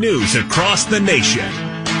outdoorsman news across the nation.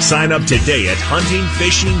 Sign up today at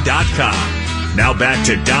huntingfishing.com. Now back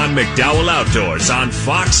to Don McDowell Outdoors on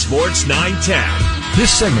Fox Sports 910.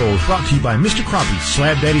 This segment was brought to you by Mr. Crappie's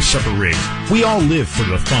Slab Daddy Supper Rig. We all live for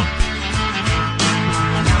the fun.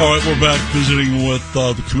 All right, we're back visiting with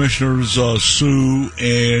the commissioners, Sue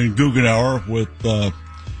and Guggenauer, with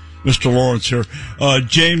Mr. Lawrence here.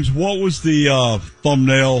 James, what was the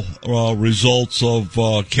thumbnail results of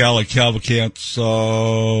Cali Cavalcant's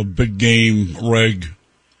big game reg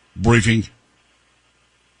briefing?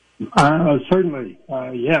 Certainly,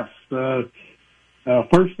 yes.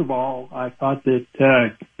 First of all, I thought that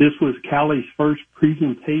this was Cali's first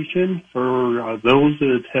presentation. For those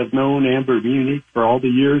that have known Amber Munich for all the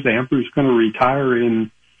years, Amber's going to retire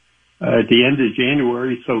at the end of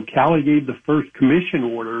January. So Cali gave the first commission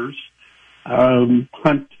orders,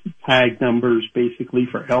 hunt tag numbers basically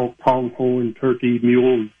for elk, pronghorn, turkey,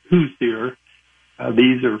 mule, goose deer.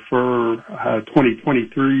 These are for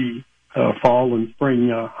 2023 fall and spring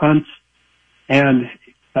hunts, and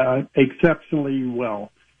exceptionally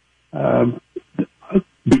well.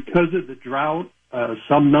 Because of the drought,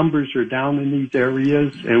 some numbers are down in these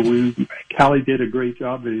areas, and Cali did a great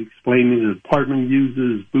job of explaining the department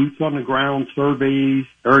uses boots on the ground surveys,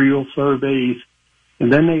 aerial surveys,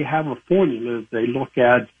 and then they have a formula. They look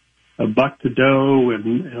at a buck to doe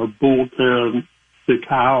and a bull to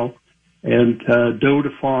cow and doe to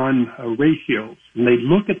fawn ratios, and they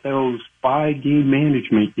look at those by game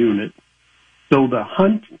management unit. So the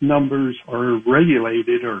hunt numbers are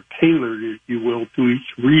regulated or tailored, if you will, to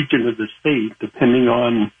each region of the state, depending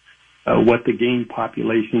on what the game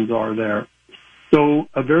populations are there. So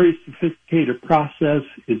a very sophisticated process.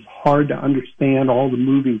 It's hard to understand all the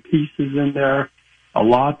moving pieces in there. A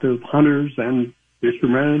lot of hunters and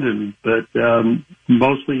fishermen, but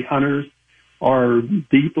mostly hunters, are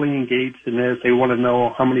deeply engaged in this. They want to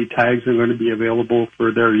know how many tags are going to be available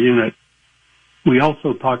for their unit. We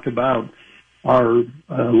also talked about our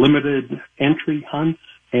limited entry hunts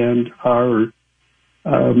and our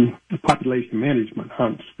population management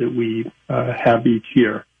hunts that we have each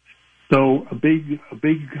year. So a big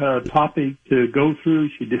topic to go through.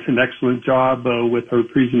 She did an excellent job with her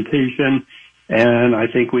presentation, and I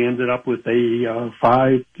think we ended up with a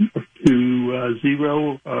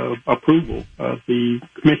 5-0 approval of the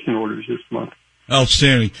commission orders this month.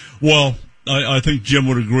 Outstanding. Well, I think Jim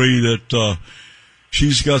would agree that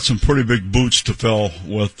she's got some pretty big boots to fill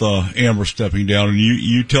with Amber stepping down. And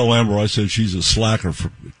you tell Amber I said she's a slacker,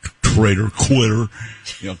 traitor, quitter.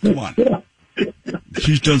 Come on.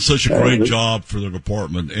 She's done such a great job for the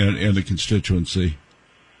department and the constituency.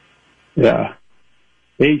 Yeah.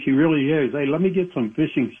 Hey, she really is. Hey, let me get some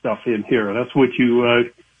fishing stuff in here. That's what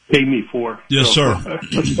you pay me for. Yes, sir.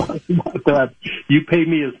 You pay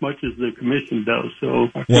me as much as the commission does, so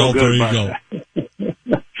I well, feel there good you about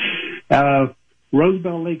that.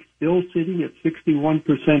 Roosevelt Lake still sitting at 61%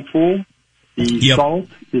 full. The salt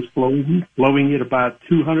is flowing at about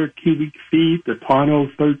 200 cubic feet. The Tano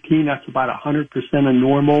 13, that's about 100% of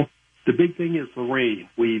normal. The big thing is the rain.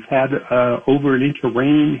 We've had over an inch of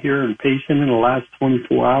rain here in Payson in the last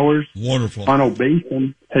 24 hours. Wonderful. Tano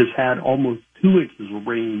Basin has had almost 2 inches of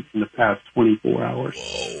rain in the past 24 hours.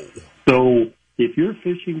 Whoa. So if you're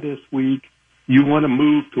fishing this week, you want to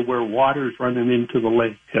move to where water's running into the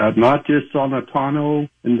lake, not just on the Tano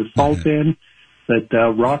and the salt end, but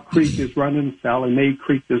Rock Creek is running, Sally Mae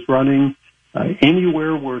Creek is running.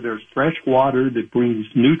 Anywhere where there's fresh water that brings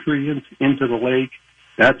nutrients into the lake,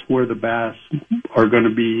 that's where the bass are going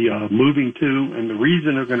to be moving to, and the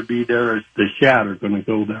reason they're going to be there is the shad are going to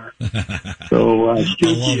go there. So it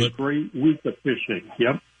should be a great week of fishing.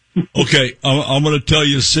 Yep. Okay, I'm going to tell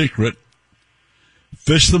you a secret.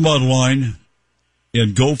 Fish the mud line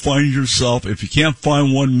and go find yourself, if you can't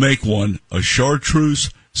find one, make one, a chartreuse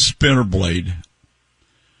spinner blade.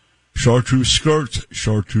 Chartreuse skirts,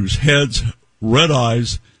 chartreuse heads, red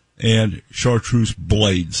eyes, and chartreuse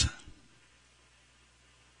blades.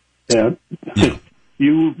 Yeah.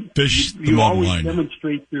 You always line.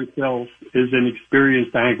 Demonstrate yourself as an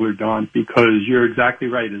experienced angler, Don, because you're exactly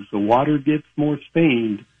right. As the water gets more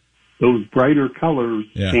stained, those brighter colors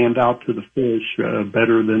stand out to the fish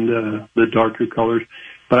better than the darker colors.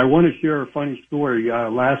 But I want to share a funny story.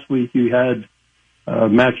 Last week you had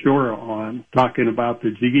Matt Shora on talking about the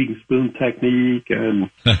jigging spoon technique, and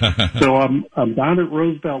so I'm down at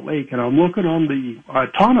Roosevelt Lake and I'm looking on the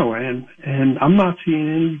Tano end, and I'm not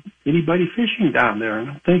seeing anybody fishing down there, and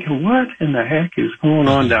I'm thinking, what in the heck is going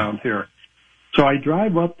on down here? So I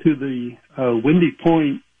drive up to the Windy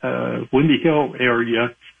Point Windy Hill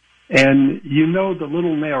area. And you know the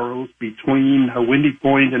little narrows between Windy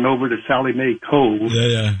Point and over to Sally Mae Cove.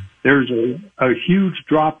 Yeah. There's a huge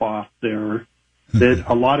drop-off there that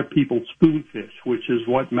a lot of people spoonfish, which is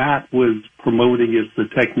what Matt was promoting as the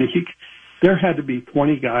technique. There had to be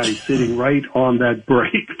 20 guys sitting right on that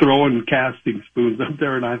break throwing casting spoons up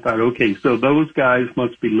there, and I thought, okay, so those guys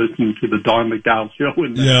must be listening to the Don McDowell show.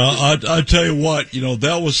 Yeah, I tell you what,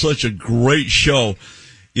 that was such a great show.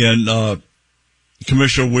 And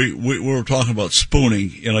Commissioner, we were talking about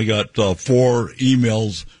spooning, and I got 4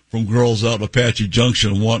 emails from girls out in Apache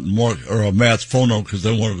Junction wanting Matt's phone number because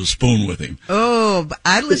they wanted to spoon with him. Oh,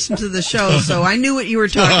 I listened to the show, so I knew what you were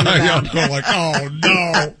talking about. I'm like, oh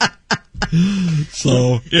no.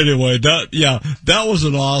 So anyway, that was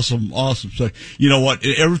an awesome thing. You know what?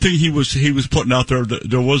 Everything he was putting out there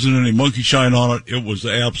wasn't any monkey shine on it. It was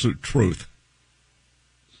the absolute truth.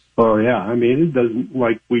 Oh yeah, I mean, it doesn't,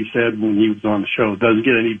 like we said when he was on the show, it doesn't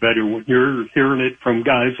get any better when you're hearing it from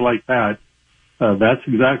guys like that. That's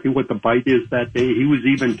exactly what the bite is that day. He was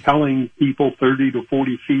even telling people 30 to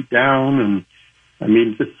 40 feet down, and I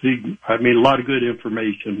mean, a lot of good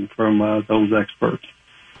information from those experts.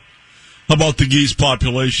 How about the geese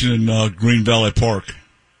population in Green Valley Park?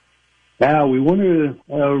 Yeah, we want to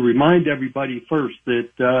remind everybody first that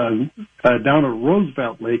down at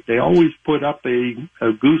Roosevelt Lake, they always put up a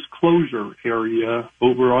goose closure area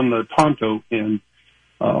over on the Tonto end.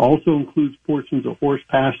 Also includes portions of horse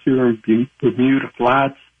pasture and Bermuda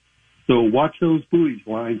Flats. So watch those buoys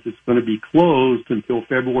lines. It's going to be closed until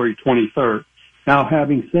February 23rd. Now,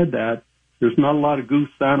 having said that, there's not a lot of goose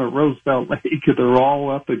down at Roosevelt Lake. They're all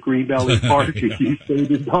up at Green Valley Park, as you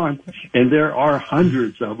stated, Don. And there are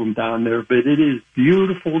hundreds of them down there. But it is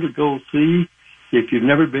beautiful to go see. If you've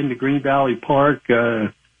never been to Green Valley Park,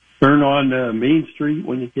 turn on Main Street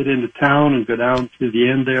when you get into town and go down to the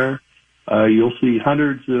end there. You'll see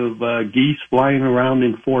hundreds of geese flying around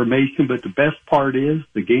in formation. But the best part is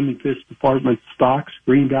the Game and Fish Department stocks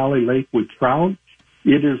Green Valley Lake with trout.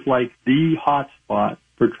 It is like the hot spot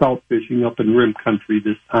for trout fishing up in rim country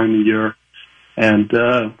this time of year. And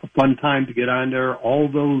a fun time to get on there. All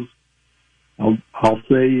those, I'll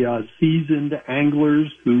say, seasoned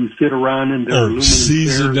anglers who sit around in their aluminum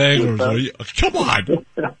seasoned chairs. Anglers. Come on.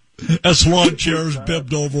 That's lawn chairs,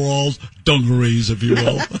 bibbed overalls, dungarees, if you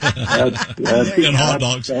will. And hot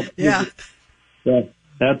dogs.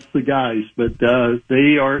 That's the guys. But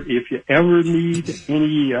they are, if you ever need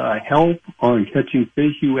any help on catching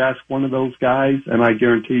fish, you ask one of those guys, and I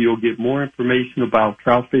guarantee you'll get more information about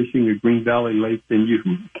trout fishing at Green Valley Lake than you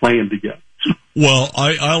plan to get. Well,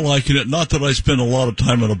 I liken it. Not that I spend a lot of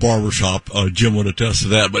time at a barbershop. Jim would attest to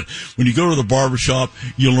that. But when you go to the barbershop,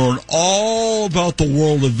 you learn all about the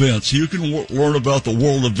world events. You can learn about the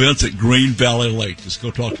world events at Green Valley Lake. Just go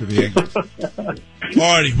talk to the anglers.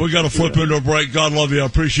 All righty, we got to flip into a break. God love you. I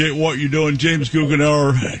appreciate what you're doing. James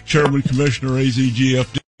Guggenauer, Chairman, Commissioner,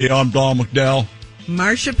 AZGFD. I'm Don McDowell.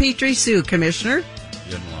 Marcia Petrie-Sue, Commissioner.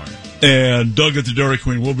 Jim Lawrence. And Doug at the Dairy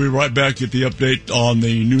Queen. We'll be right back at the update on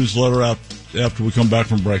the newsletter after we come back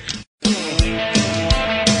from break.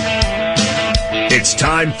 It's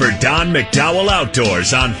time for Don McDowell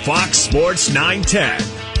Outdoors on Fox Sports 910.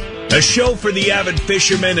 A show for the avid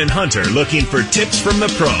fisherman and hunter looking for tips from the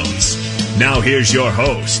pros. Now here's your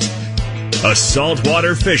host, a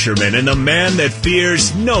saltwater fisherman and the man that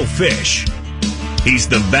fears no fish. He's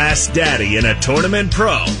the Bass Daddy and a tournament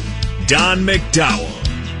pro, Don McDowell.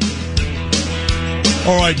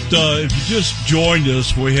 All right, if you just joined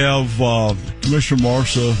us, we have Commissioner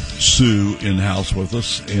Marcia Sue in-house with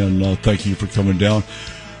us, and thank you for coming down.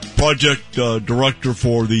 Project Director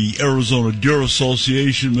for the Arizona Deer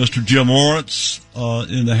Association, Mr. Jim Lawrence,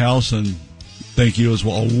 in the house, and thank you as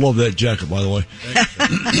well. I love that jacket, by the way.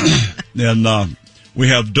 And we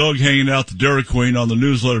have Doug hanging out, the Dairy Queen, on the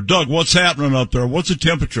newsletter. Doug, what's happening up there? What's the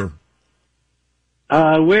temperature?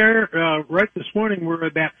 We're right this morning, we're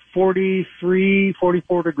about 43,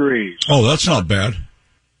 44 degrees. Oh, that's not bad.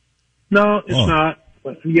 No, it's not.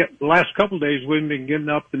 But the last couple of days, we've been getting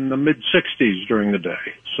up in the mid-60s during the day.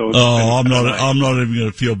 So I'm not even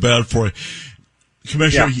going to feel bad for you.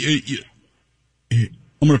 Commissioner,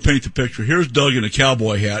 I'm going to paint the picture. Here's Doug in a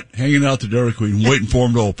cowboy hat, hanging out the Dairy Queen, waiting for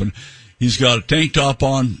him to open. He's got a tank top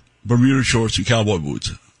on, Bermuda shorts, and cowboy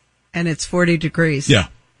boots. And it's 40 degrees. Yeah.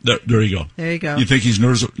 There you go. There you go. You think his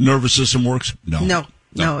nervous system works? No,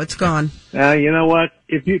 it's gone. You know what?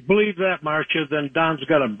 If you believe that, Marcia, then Don's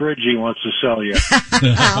got a bridge he wants to sell you.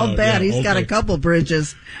 I'll bet. He's got a couple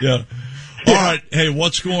bridges. Yeah. All right. Hey,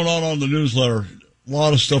 what's going on the newsletter?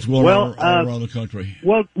 lot of stuff going on all around the country.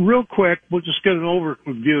 Well, real quick, we'll just get an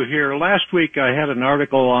overview here. Last week I had an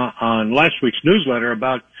article on last week's newsletter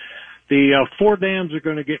about the 4 dams are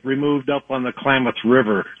going to get removed up on the Klamath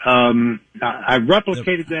River. I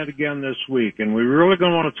replicated that again this week, and we're really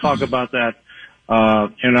going to want to talk about that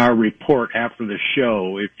in our report after the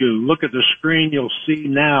show. If you look at the screen, you'll see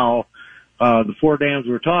now the 4 dams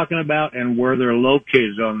we're talking about and where they're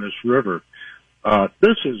located on this river.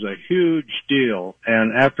 This is a huge deal,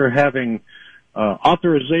 and after having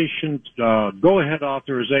authorization, go-ahead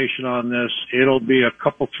authorization on this, it'll be a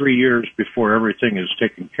couple, 3 years before everything is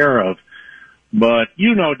taken care of. But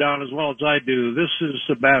you know, Don, as well as I do, this is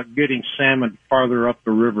about getting salmon farther up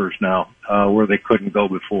the rivers now, where they couldn't go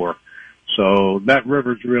before. So that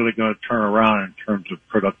river's really going to turn around in terms of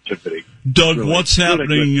productivity. Doug, what's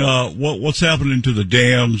happening? What's happening to the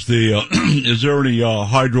dams? Is there any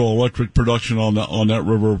hydroelectric production on that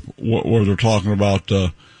river where they're talking about?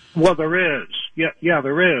 Well, there is. Yeah,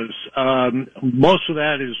 there is. Most of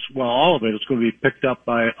that is, all of it is going to be picked up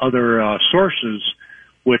by other sources,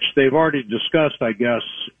 which they've already discussed, I guess.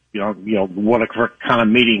 You know what kind of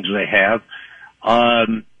meetings they have.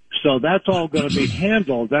 So that's all going to be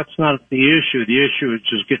handled. That's not the issue. The issue is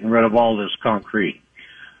just getting rid of all this concrete.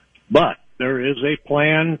 But there is a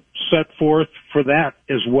plan set forth for that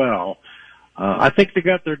as well. I think they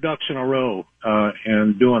got their ducks in a row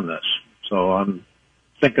in doing this. So I'm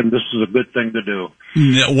thinking this is a good thing to do.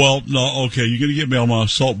 Yeah, well, no, okay. You're going to get me on my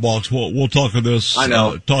soapbox. We'll talk of this. I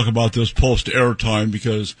know. Talk about this post airtime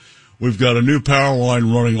because we've got a new power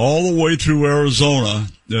line running all the way through Arizona.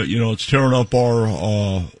 It's tearing up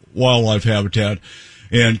our wildlife habitat,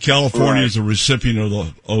 and California is a recipient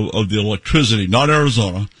of the electricity, not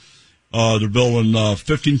Arizona. They're building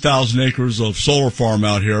 15,000 acres of solar farm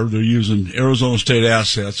out here. They're using Arizona state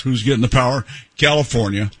assets. Who's getting the power?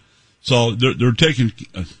 California. So they're taking.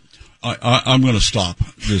 I'm going to stop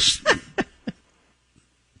this.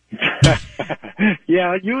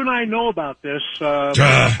 Yeah, you and I know about this.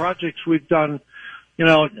 Projects we've done.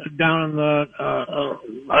 Down in the,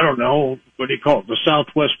 I don't know, what do you call it, the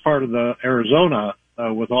southwest part of the Arizona,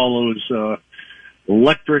 with all those,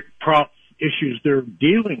 electric issues they're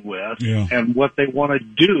dealing with and what they want to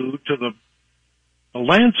do to the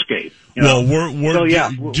landscape. Well,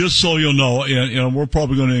 we're just so you'll know, and we're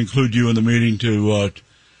probably going to include you in the meeting to,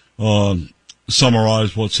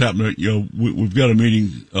 summarize what's happening. We've got a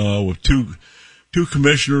meeting, with two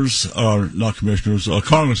commissioners, not commissioners,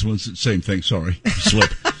 congressmen, same thing, sorry,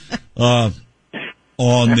 slip, on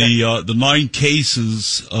the 9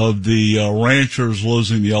 cases of the ranchers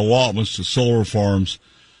losing the allotments to solar farms.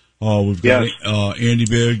 We've got Andy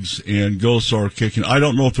Biggs and Gosar kicking. I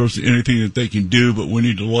don't know if there's anything that they can do, but we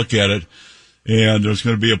need to look at it. And there's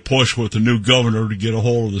going to be a push with the new governor to get a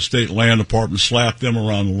hold of the state land department, slap them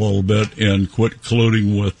around a little bit, and quit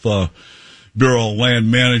colluding with Bureau of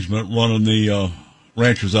Land Management running the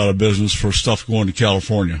ranchers out of business for stuff going to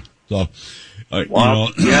California. So, I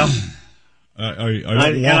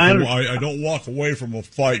don't walk away from a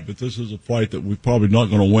fight, but this is a fight that we're probably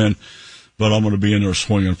not going to win. But I'm going to be in there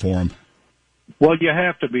swinging for them. Well, you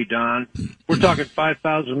have to be, Don. We're talking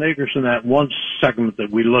 5,000 acres in that one segment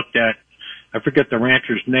that we looked at. I forget the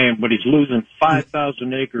rancher's name, but he's losing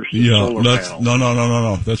 5,000 acres to solar panels.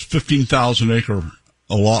 No. That's 15,000 acre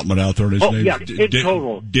allotment out there. And his name's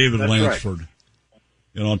total. David That's Lansford. Right.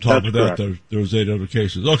 And on top of that, there's 8 other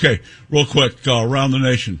cases. Okay, real quick, around the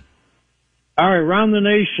nation. All right, around the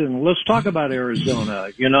nation. Let's talk about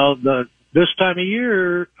Arizona. This time of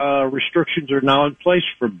year, restrictions are now in place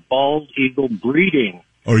for bald eagle breeding.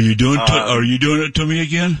 Are you doing it to me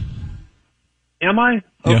again? Am I?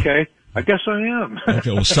 Yeah. Okay. I guess I am.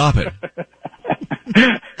 Okay, well, stop it.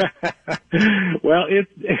 Well,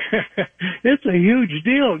 it's a huge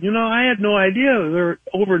deal. I had no idea there are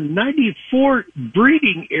over 94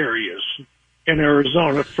 breeding areas in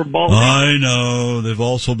Arizona for bald eagles. I know. They've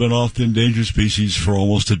also been off the endangered species for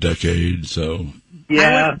almost a decade, so.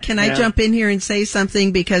 Yeah. Can I jump in here and say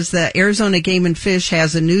something? Because the Arizona Game and Fish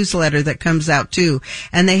has a newsletter that comes out too.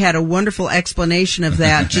 And they had a wonderful explanation of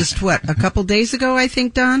that just a couple days ago, I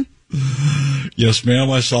think, Don? Yes, ma'am,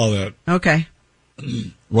 I saw that. Okay.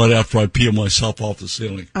 Right after I peel myself off the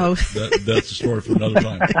ceiling. Oh. That's a story for another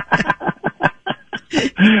time.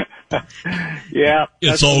 Yeah.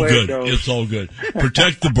 It's all good. It's all good.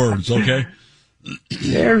 Protect the birds, okay?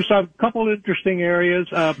 There's a couple interesting areas.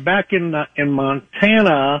 Back in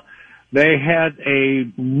Montana, they had a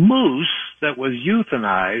moose that was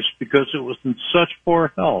euthanized because it was in such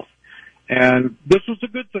poor health. And this was a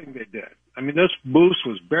good thing they did. I mean, this moose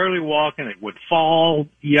was barely walking. It would fall,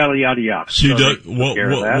 yada, yada, yada. What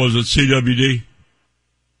was it, CWD?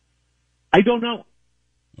 I don't know.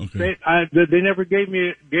 Okay. They never gave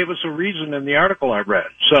us a reason in the article I read,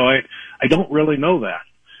 so I don't really know that.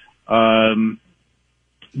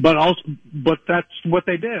 But that's what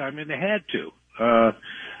they did. I mean, they had to.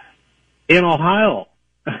 In Ohio,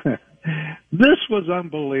 this was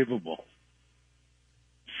unbelievable.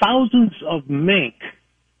 Thousands of mink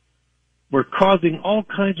were causing all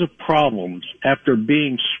kinds of problems after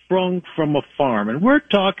being sprung from a farm, and we're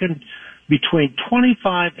talking between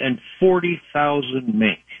 25 and 40,000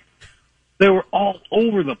 mink. They were all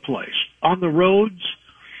over the place on the roads.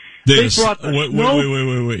 They brought the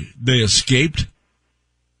wait. They escaped?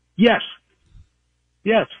 Yes.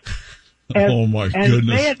 And, oh my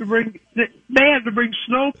goodness! They had to bring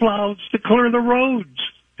snowplows to clear the roads.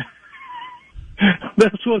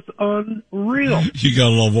 This was unreal. You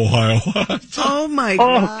gotta love Ohio. Oh my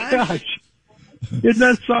gosh! Isn't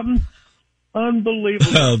that something?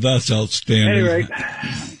 Unbelievable. Oh, that's outstanding. Anyway,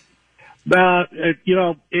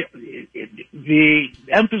 the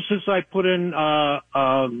emphasis I put in the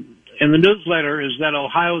newsletter is that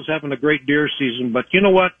Ohio's having a great deer season, but you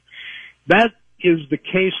know what? That is the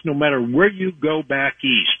case no matter where you go back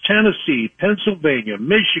east. Tennessee, Pennsylvania,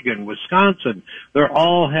 Michigan, Wisconsin, they're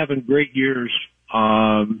all having great years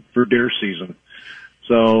for deer season.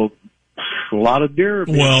 So a lot of deer.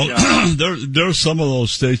 Well, there's some of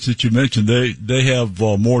those states that you mentioned. They have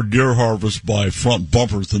more deer harvest by front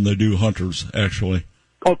bumpers than they do hunters, actually.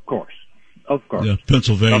 Of course. Yeah,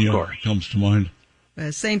 Pennsylvania comes to mind.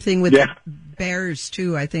 Same thing with the bears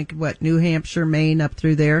too. I think New Hampshire, Maine, up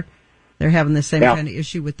through there, they're having the same kind of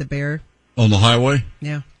issue with the bear on the highway.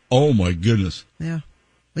 Yeah. Oh my goodness. Yeah.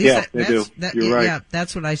 They do. You're right. Yeah,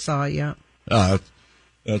 that's what I saw. Yeah.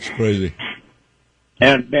 That's crazy.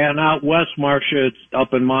 And out west, Marcia, it's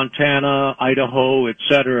up in Montana, Idaho,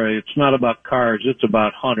 etc. It's not about cars; it's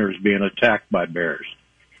about hunters being attacked by bears.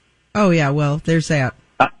 Oh yeah, well, there's that.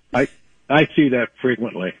 I see that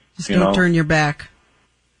frequently. Just don't turn your back.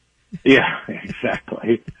 Yeah,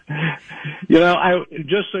 exactly.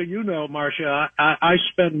 Just so you know, Marcia, I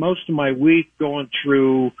spend most of my week going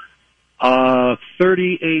through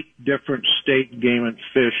 38 different state game and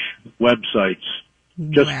fish websites,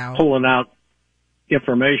 just pulling out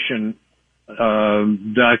information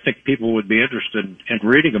that I think people would be interested in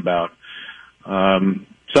reading about.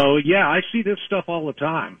 So yeah, I see this stuff all the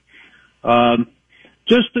time.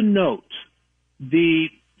 Just a note, the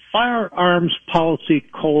Firearms Policy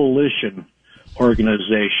Coalition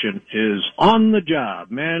organization is on the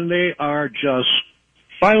job, man. They are just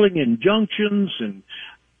filing injunctions and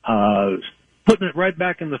putting it right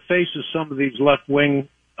back in the face of some of these left-wing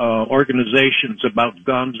organizations about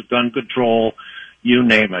guns, gun control, you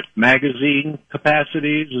name it. Magazine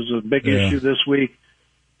capacities is a big issue this week.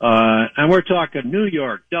 And we're talking New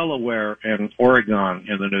York, Delaware, and Oregon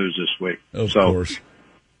in the news this week. Of course.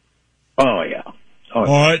 Oh, yeah. All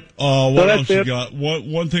right. What else you got?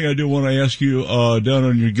 One thing I do want to ask you, down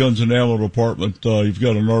in your guns and ammo department, you've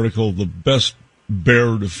got an article, the best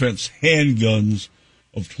bear defense handguns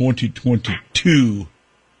of 2022.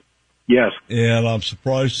 Yes. And I'm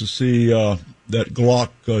surprised to see that Glock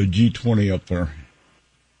G20 up there.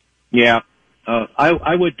 Yeah.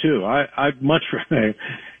 I would too. I'd much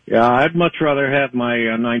rather have my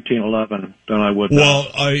 1911 than I would. Well,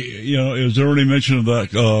 is there any mention of that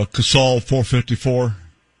Casal 454?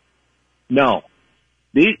 No.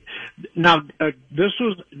 This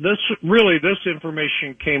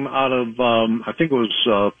information came out of I think it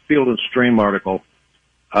was Field and Stream article.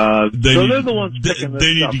 They're the ones picking this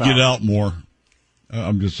they need stuff to get out more.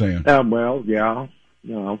 I'm just saying. Well, yeah,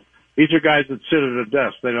 these are guys that sit at a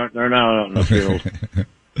desk. They're not out in the field.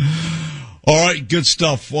 All right, good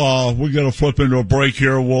stuff. We got to flip into a break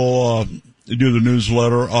here. We'll do the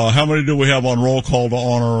newsletter. How many do we have on roll call to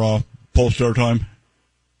honor post-air time?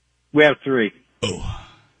 We have 3. Oh,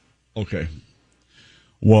 okay.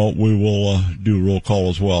 Well, we will do roll call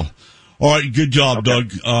as well. All right, good job,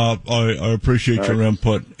 Doug. I appreciate your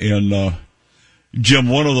input. And Jim,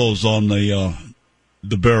 one of those on the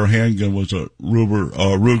bear handgun was a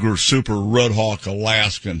Ruger Super Red Hawk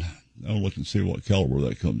Alaskan. I'll look and see what caliber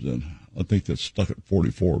that comes in. I think that's stuck at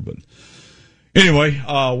 44. But anyway,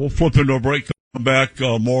 we'll flip into a break. Come back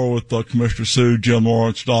more with Commissioner Sue, Jim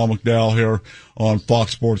Lawrence, Don McDowell here on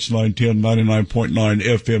Fox Sports 910, 99.9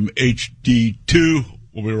 FM HD2.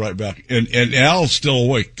 We'll be right back. And Al's still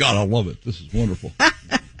awake. God, I love it. This is wonderful.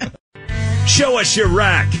 Show us your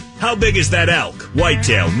rack. How big is that elk,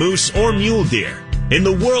 whitetail, moose, or mule deer? In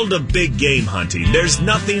the world of big game hunting, there's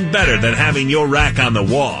nothing better than having your rack on the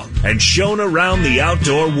wall and shown around the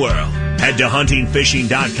outdoor world. Head to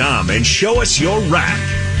huntingfishing.com and show us your rack.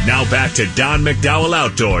 Now back to Don McDowell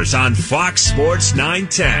Outdoors on Fox Sports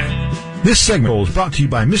 910. This segment is brought to you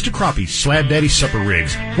by Mr. Crappie's Slab Daddy Supper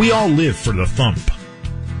Rigs. We all live for the thump.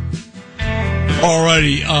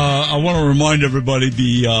 Alrighty, I want to remind everybody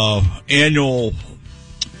the annual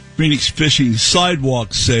Phoenix Fishing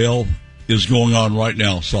Sidewalk Sale is going on right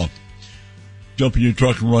now. So jump in your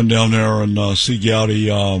truck and run down there and see Gowdy.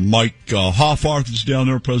 Mike Hoffarth is down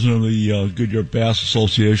there, president of the Goodyear Bass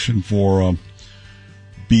Association for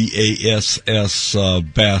BASS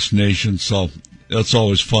Bass Nation. So that's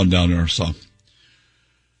always fun down there. So,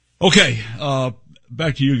 okay,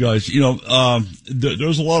 back to you guys. You know,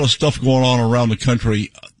 there's a lot of stuff going on around the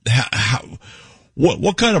country.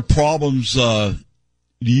 What kind of problems do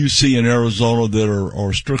you see in Arizona that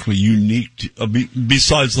are strictly unique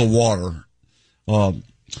besides the water?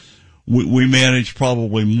 We manage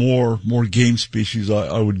probably more game species,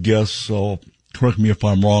 I would guess. So correct me if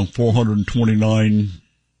I'm wrong.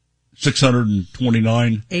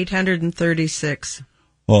 629, 836.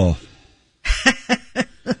 Oh,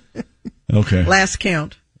 okay. Last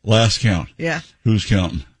count. Yeah. Who's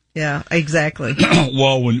counting? Yeah, exactly.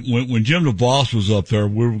 Well, when Jim DeBoss was up there,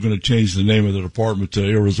 we were going to change the name of the department to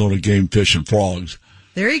Arizona Game Fish and Frogs.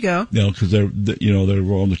 There you go. You know, because they were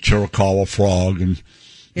on the Chiricahua frog and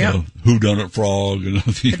Whodunit frog, and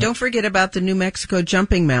but don't forget about the New Mexico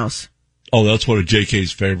jumping mouse. Oh, that's one of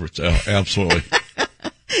JK's favorites. Absolutely.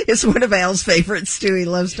 It's one of Al's favorites too. He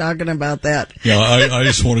loves talking about that. Yeah, I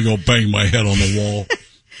just want to go bang my head on the wall.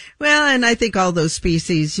 Well, and I think all those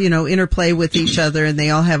species, interplay with each other, and they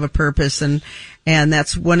all have a purpose, and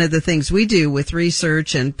that's one of the things we do with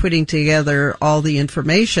research and putting together all the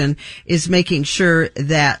information is making sure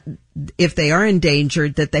that if they are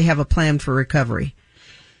endangered, that they have a plan for recovery.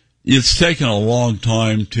 It's taken a long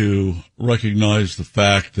time to recognize the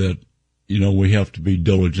fact that, we have to be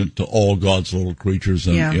diligent to all God's little creatures,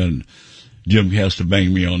 and Jim has to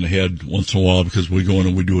bang me on the head once in a while because we go in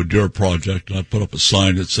and we do a deer project, and I put up a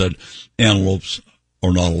sign that said, antelopes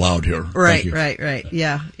are not allowed here. Right.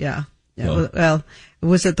 Yeah. Well,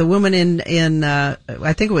 was it the woman in I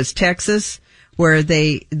think it was Texas, where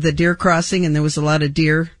the deer crossing, and there was a lot of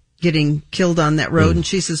deer getting killed on that road, and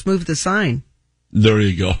she says, move the sign. There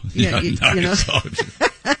you go. Yeah, nice.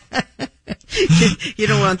 You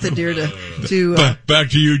don't want the deer to back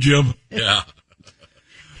to you, Jim. Yeah.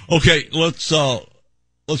 Okay, let's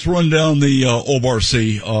run down the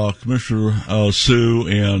OBRC. Commissioner Sue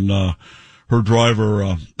and her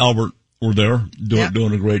driver Albert were there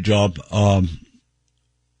doing a great job.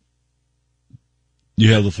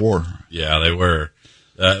 You have the floor. Yeah, they were.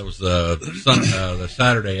 It was the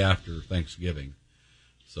Saturday after Thanksgiving.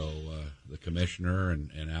 So the commissioner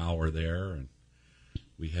and Al were there, and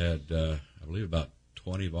we had I believe about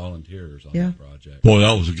 20 volunteers on that project. Boy,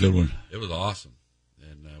 that was a good one. It was awesome.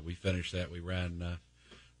 And we finished that. We ran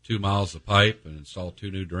 2 miles of pipe and installed 2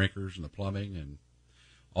 new drinkers and the plumbing and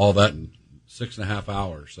all that in 6.5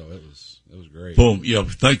 hours. So it was great. Boom. Yeah.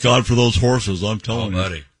 Thank God for those horses. I'm telling you.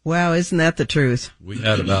 Buddy. Wow. Isn't that the truth? We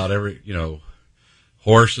had about every,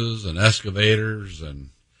 horses and excavators and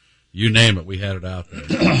you name it. We had it out there.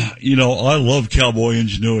 I love cowboy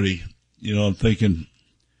ingenuity. I'm thinking,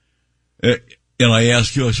 and I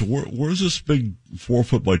asked you, I said, where's this big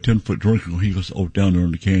 4-foot by 10-foot drinker? He goes, oh, down there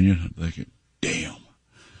in the canyon. I'm thinking, damn,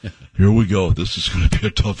 here we go. This is going to be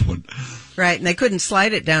a tough one. Right, and they couldn't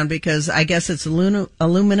slide it down because I guess it's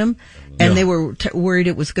aluminum, and they were worried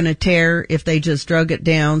it was going to tear if they just drug it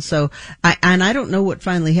down. So, I don't know what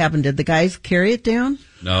finally happened. Did the guys carry it down?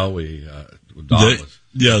 No, the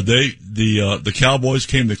Cowboys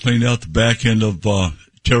came to clean out the back end of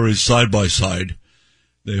Terry's side-by-side.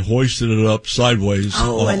 They hoisted it up sideways.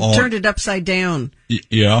 Oh, and turned it upside down.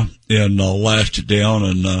 Yeah, and lashed it down.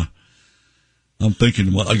 And I'm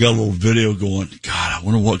thinking, I got a little video going, God, I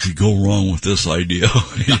wonder what could go wrong with this idea.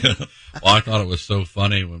 Well, I thought it was so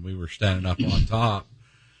funny when we were standing up on top,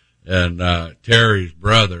 and Terry's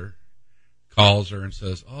brother calls her and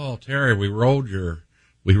says, "Oh, Terry, we rolled your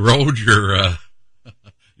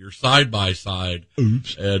your side-by-side."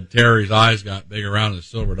 Oops. And Terry's eyes got big around the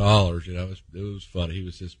silver dollars. It was funny. He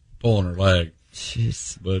was just pulling her leg.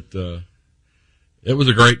 Jeez. But it was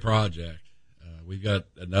a great project. We've got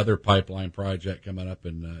another pipeline project coming up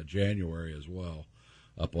in January as well,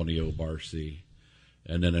 up on the OBRC.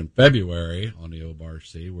 And then in February on the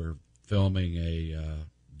OBRC, we're filming a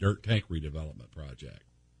dirt tank redevelopment project.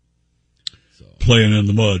 So Playing in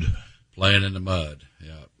the mud,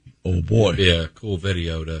 yeah. Oh, boy. It'd be a cool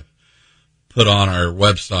video to put on our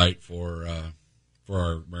website for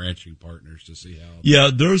our ranching partners to see how.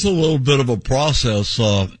 Yeah, there's a little bit of a process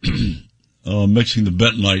mixing the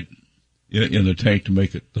bentonite in the tank to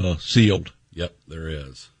make it sealed. Yep, there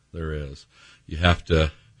is. You have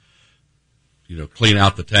to, clean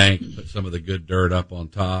out the tank, put some of the good dirt up on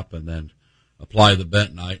top, and then apply the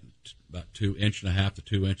bentonite about 1.5 to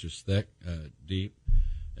 2 inches thick, deep,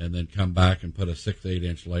 and then come back and put a 6 to 8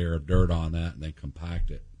 inch layer of dirt on that, and then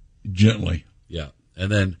compact it Gently. Yeah,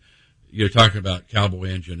 and then you're talking about cowboy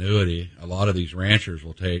ingenuity. A lot of these ranchers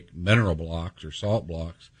will take mineral blocks or salt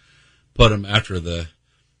blocks, put them after the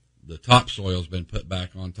topsoil's been put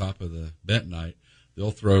back on top of the bentonite.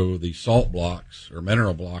 They'll throw the salt blocks or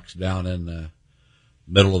mineral blocks down in the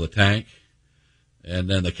middle of the tank, and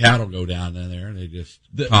then the cattle go down in there and they just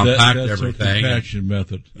compact that's everything. That's compaction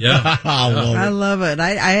method. Yeah. I love it.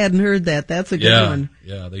 I hadn't heard that. That's a good one.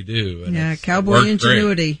 Yeah, they do. And yeah, cowboy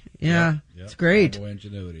ingenuity. Great. Yeah, it's great. Cowboy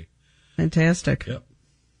ingenuity. Fantastic. Yep.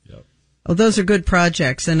 Oh, those are good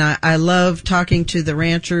projects, and I love talking to the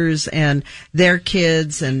ranchers and their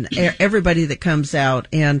kids and everybody that comes out,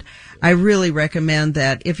 and I really recommend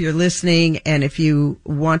that if you're listening and if you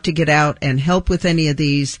want to get out and help with any of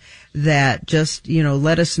these, that just,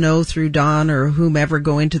 let us know through Don or whomever.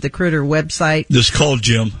 Go into the Critter website. Just call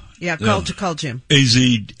Jim. Yeah, call Jim.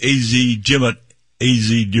 Jim at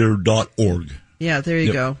azdeer.org. Yeah, there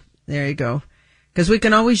you go. There you go. Because we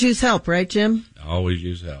can always use help, right, Jim? Always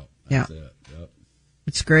use help. That's it. Yep.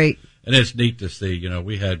 It's great. And it's neat to see,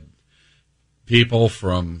 we had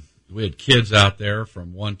kids out there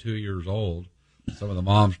from 1-2 years old. Some of the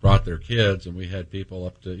moms brought their kids, and we had people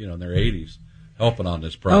up to, in their 80s helping on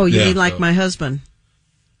this project. Oh, you mean like my husband?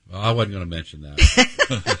 Well, I wasn't going to mention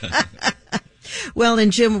that. Well,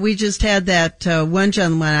 and Jim, we just had that one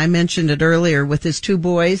gentleman, I mentioned it earlier, with his 2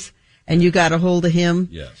 boys, and you got a hold of him.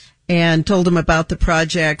 Yes. And told him about the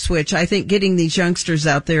projects, which I think getting these youngsters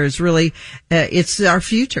out there is really, it's our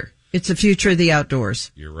future. It's the future of the outdoors.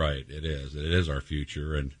 You're right. It is. It is our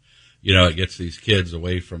future. And, it gets these kids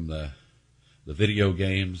away from the video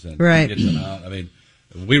games and gets them out. I mean,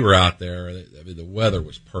 when we were out there, the weather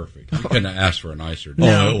was perfect. You couldn't have asked for a nicer day.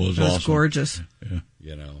 No, it was awesome. Gorgeous.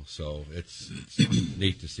 Yeah. So it's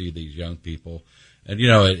neat to see these young people. And,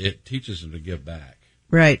 it teaches them to give back.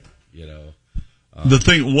 Right. The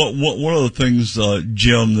thing, one of the things,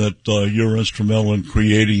 Jim, that you're instrumental in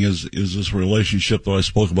creating is this relationship that I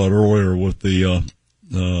spoke about earlier with the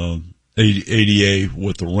ADA,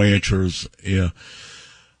 with the ranchers. Yeah,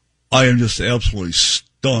 I am just absolutely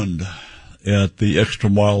stunned at the extra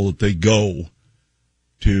mile that they go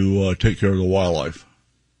to take care of the wildlife.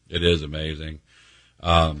 It is amazing.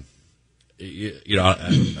 I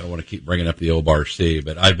don't want to keep bringing up the OBRC,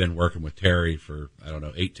 but I've been working with Terry for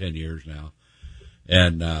 8-10 years now.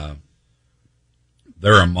 And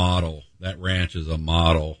they're a model. That ranch is a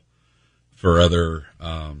model for other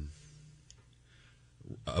of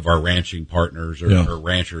our ranching partners or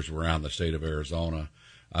ranchers around the state of Arizona.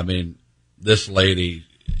 I mean, this lady,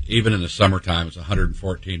 even in the summertime, it's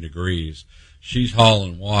 114 degrees. She's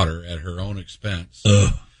hauling water at her own expense.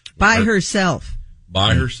 By herself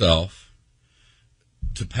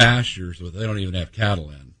to pastures that they don't even have cattle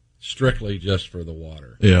in, strictly just for the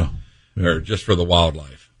water. Yeah. Or just for the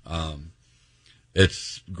wildlife.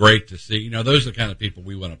 It's great to see. Those are the kind of people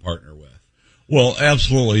we want to partner with. Well,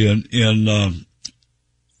 absolutely. And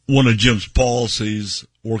one of Jim's policies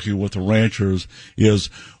working with the ranchers is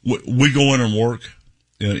we go in and work,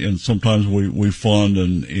 and sometimes we fund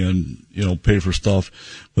and pay for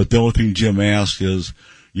stuff. But the only thing Jim asks is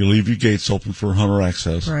you leave your gates open for hunter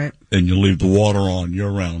access. Right. And you leave the water on year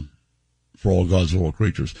round for all God's little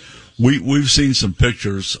creatures. We've seen some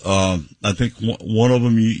pictures. I think one of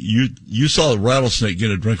them you saw the rattlesnake get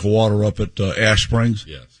a drink of water up at Ash Springs.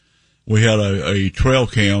 Yes. We had a trail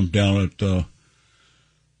cam down at the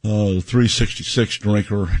 366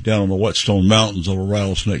 drinker down in the Whetstone Mountains of a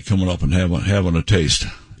rattlesnake coming up and having a taste.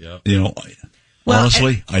 Yeah.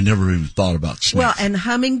 Honestly, I never even thought about snakes. Well, and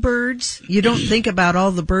hummingbirds, you don't think about all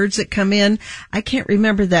the birds that come in. I can't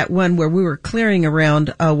remember that one where we were clearing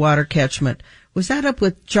around a water catchment. Was that up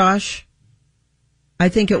with Josh? I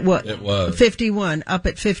think it was. It was. 51, up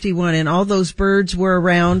at 51, and all those birds were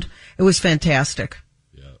around. It was fantastic.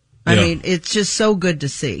 Yeah. I mean, it's just so good to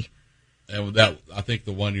see. And I think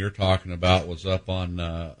the one you're talking about was up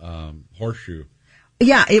on Horseshoe.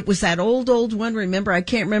 Yeah, it was that old one. Remember, I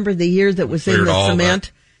can't remember the year that was in the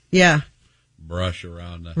cement. Yeah. Brush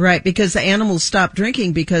around. Right, because the animals stopped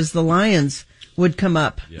drinking because the lions would come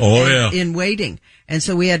up. Yeah. In waiting. And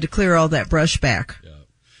so we had to clear all that brush back.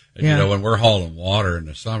 Yeah. And when we're hauling water in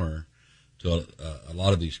the summer to a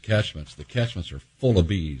lot of these catchments, the catchments are full of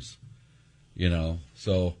bees,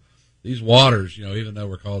 So these waters, even though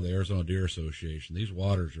we're called the Arizona Deer Association, these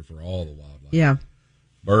waters are for all the wildlife. Yeah.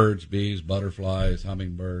 birds, bees, butterflies,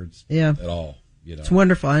 hummingbirds, at all. It's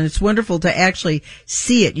wonderful, and it's wonderful to actually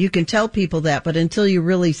see it. You can tell people that, but until you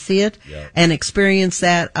really see it and experience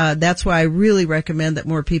that, that's why I really recommend that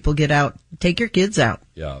more people get out. Take your kids out.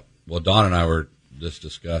 Yeah. Well, Don and I were just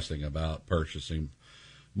discussing about purchasing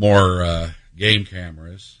more game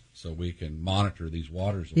cameras so we can monitor these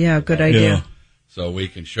waters. Good idea. Yeah. So we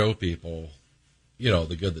can show people,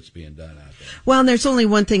 the good that's being done out there. Well, and there's only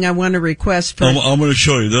one thing I want to request for. I'm going to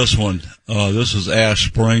show you this one. This is Ash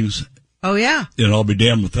Springs. Oh, yeah. And I'll be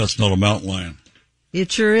damned if that's not a mountain lion.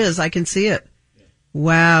 It sure is. I can see it.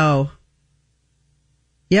 Wow.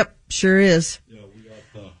 Yep, sure is. Yeah, we got,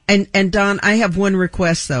 And Don, I have one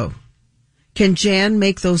request, though. Can Jan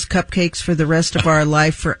make those cupcakes for the rest of our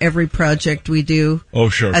life for every project we do? Oh,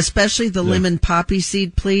 sure. Especially the lemon poppy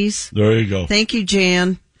seed, please. There you go. Thank you,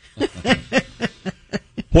 Jan.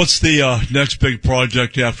 What's the next big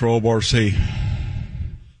project after OBRC?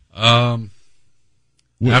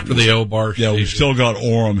 After the Obar season, we've still got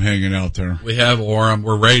Orem hanging out there. We have Orem.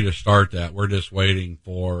 We're ready to start that. We're just waiting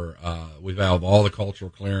for, we've had all the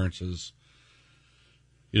cultural clearances.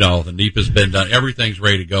 The NEPA's been done. Everything's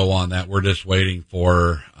ready to go on that. We're just waiting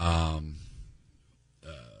for,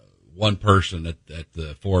 one person at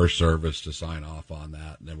the Forest Service to sign off on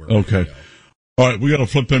that, and then we're ready to go. All right, we got to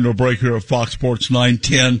flip into a break here at Fox Sports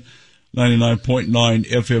 910, 99.9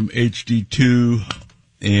 FM HD2.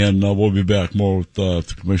 And we'll be back more with the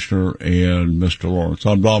Commissioner and Mr. Lawrence.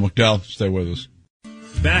 I'm Don McDowell. Stay with us.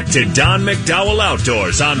 Back to Don McDowell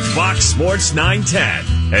Outdoors on Fox Sports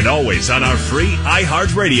 910 and always on our free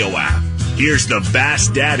iHeartRadio app. Here's the Bass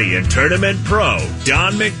Daddy and Tournament Pro,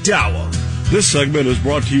 Don McDowell. This segment is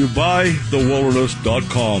brought to you by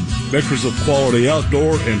TheWilderness.com, makers of quality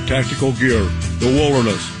outdoor and tactical gear.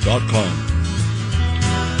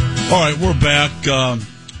 TheWilderness.com. All right, we're back.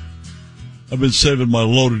 I've been saving my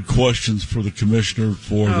loaded questions for the Commissioner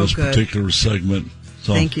for this particular segment.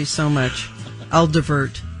 So. Thank you so much. I'll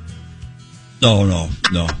divert. No.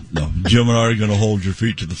 Jim and I are going to hold your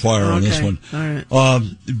feet to the fire on this one. All right.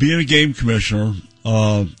 Being a game commissioner,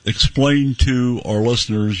 explain to our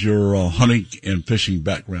listeners your hunting and fishing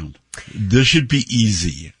background. This should be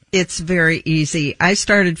easy. It's very easy. I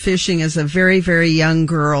started fishing as a very, very young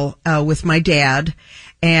girl with my dad.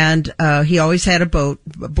 And he always had a boat,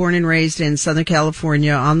 born and raised in Southern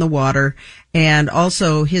California on the water. And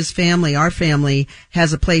also his family, our family,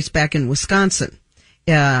 has a place back in Wisconsin,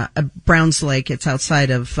 Browns Lake. It's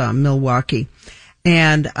outside of Milwaukee.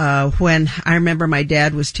 And when I remember my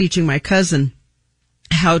dad was teaching my cousin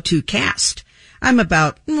how to cast, I'm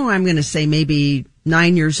about, I'm going to say maybe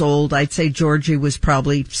 9 years old. I'd say Georgie was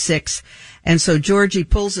probably 6. And so Georgie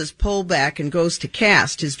pulls his pole back and goes to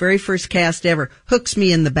cast. His very first cast ever, hooks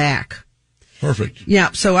me in the back. Perfect. Yeah,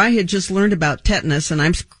 so I had just learned about tetanus, and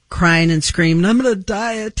I'm crying and screaming, I'm going to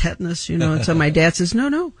die of tetanus, And so my dad says,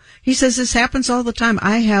 no. He says, this happens all the time.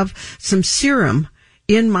 I have some serum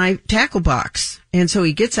in my tackle box. And so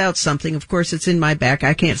he gets out something. Of course, it's in my back.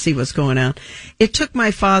 I can't see what's going on. It took my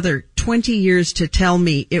father 20 years to tell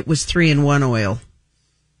me it was 3-in-1 oil.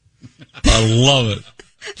 I love it.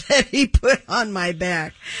 That he put on my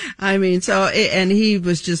back. And he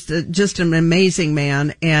was just an amazing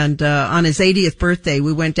man. And, on his 80th birthday,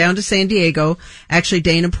 we went down to San Diego, actually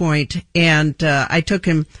Dana Point, and, I took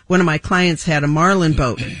him, one of my clients had a marlin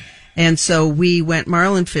boat. And so we went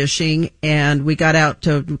marlin fishing, and we got out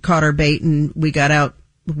caught our bait, and we got out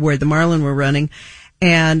where the marlin were running.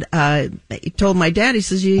 And, he told my dad, he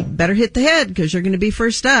says, you better hit the head because you're going to be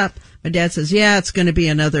first up. My dad says, yeah, it's going to be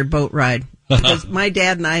another boat ride. Because my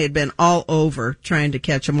dad and I had been all over trying to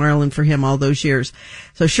catch a marlin for him all those years.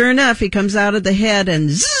 So sure enough, he comes out of the head and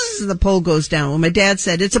zzz, the pole goes down. Well, my dad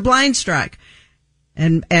said, it's a blind strike.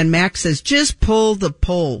 And Max says, just pull the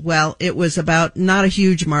pole. Well, it was about, not a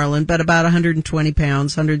huge marlin, but about 120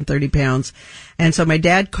 pounds, 130 pounds. And so my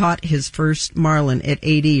dad caught his first marlin at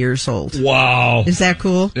 80 years old. Wow. Is that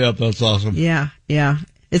cool? Yep, that's awesome. Yeah.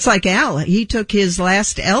 It's like Al. He took his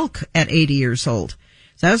last elk at 80 years old.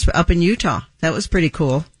 So that was up in Utah. That was pretty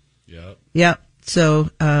cool. Yep.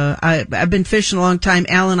 So, I've been fishing a long time.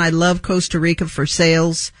 Al and I love Costa Rica for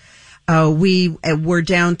sales. We were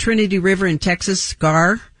down Trinity River in Texas,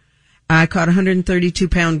 gar. I caught a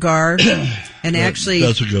 132-pound gar. And actually,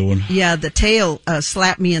 that's a good one. Yeah, the tail,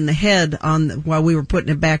 slapped me in the head while we were putting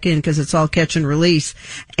it back in because it's all catch and release.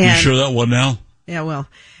 And, you sure that wasn't Al? Yeah, well.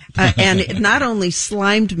 And it not only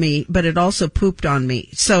slimed me, but it also pooped on me.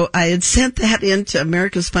 So I had sent that into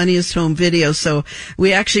America's Funniest Home Videos. So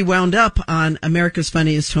we actually wound up on America's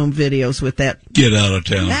Funniest Home Videos with that. Get out of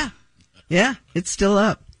town. Yeah, it's still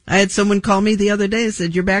up. I had someone call me the other day and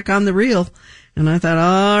said, you're back on the reel. And And I thought,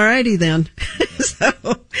 all righty then. So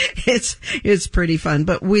it's pretty fun.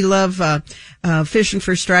 But we love fishing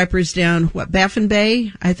for stripers down, Baffin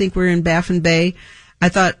Bay? I think we're in Baffin Bay. I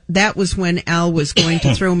thought that was when Al was going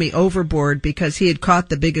to throw me overboard because he had caught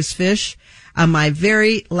the biggest fish. On my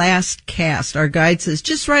very last cast, our guide says,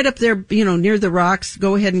 just right up there, near the rocks,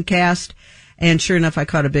 go ahead and cast. And sure enough, I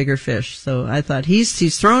caught a bigger fish. So I thought,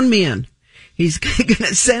 he's thrown me in. He's going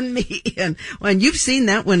to send me in. Well, and you've seen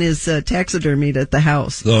that one is taxidermied at the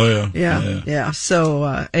house. Oh, Yeah.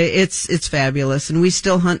 So it's fabulous. And we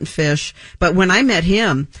still hunt and fish. But when I met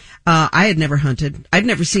him, I had never hunted. I'd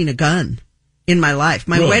never seen a gun in my life.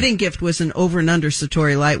 My wedding gift was an over and under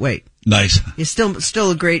Satori lightweight. Nice. It's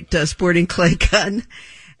still a great sporting clay gun.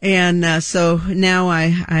 And so now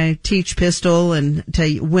I teach pistol and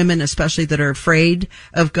to women, especially that are afraid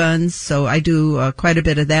of guns. So I do quite a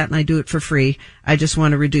bit of that, and I do it for free. I just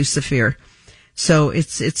want to reduce the fear. So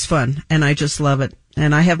it's fun, and I just love it.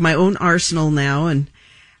 And I have my own arsenal now, and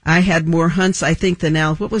I had more hunts, I think, than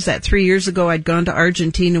Al. What was that? 3 years ago, I'd gone to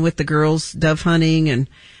Argentina with the girls, dove hunting, and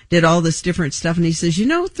did all this different stuff. And he says,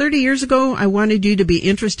 30 years ago, I wanted you to be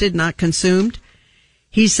interested, not consumed.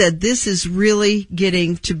 He said, this is really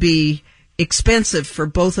getting to be expensive for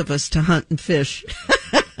both of us to hunt and fish.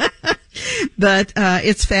 But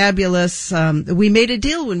it's fabulous. We made a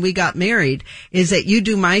deal when we got married, is that you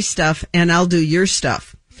do my stuff and I'll do your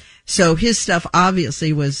stuff. So his stuff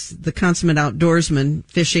obviously was the consummate outdoorsman,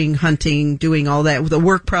 fishing, hunting, doing all that, the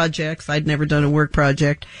work projects. I'd never done a work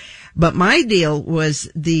project. But my deal was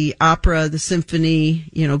the opera, the symphony,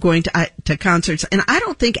 going to concerts. And I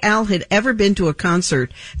don't think Al had ever been to a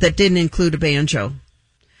concert that didn't include a banjo.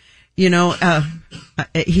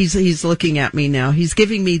 He's looking at me now. He's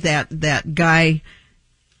giving me that guy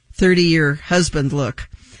 30-year husband look.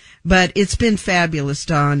 But it's been fabulous,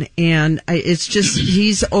 Don. And it's just,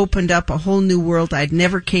 he's opened up a whole new world. I'd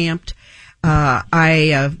never camped.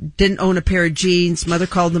 I didn't own a pair of jeans. Mother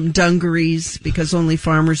called them dungarees because only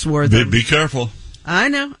farmers wore them. Be careful. I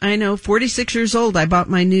know. 46 years old, I bought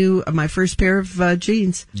my first pair of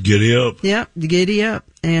jeans. Giddy up. Yeah, giddy up.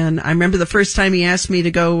 And I remember the first time he asked me to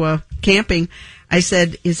go camping, I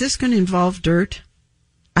said, is this going to involve dirt?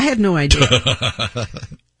 I had no idea.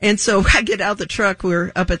 And so I get out the truck.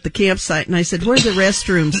 We're up at the campsite, and I said, where are the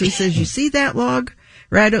restrooms? He says, you see that log?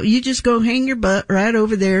 Right, you just go hang your butt right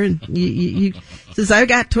over there, and you says, I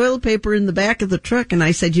got toilet paper in the back of the truck, and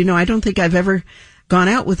I said, I don't think I've ever gone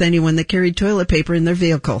out with anyone that carried toilet paper in their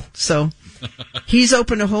vehicle. So he's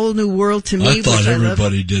opened a whole new world to me. I thought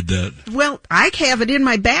everybody did that. Well, I have it in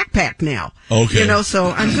my backpack now. Okay. So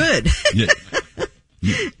I'm good.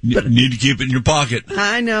 But need to keep it in your pocket.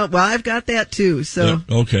 I know. Well, I've got that too. So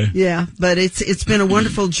okay. Yeah, but it's been a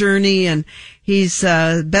wonderful journey, and he's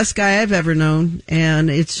the best guy I've ever known, and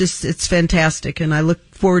it's fantastic, and I look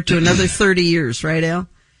forward to another 30 years, right, Al?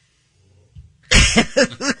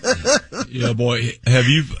 Yeah, boy. Have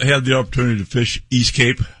you had the opportunity to fish East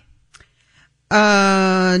Cape?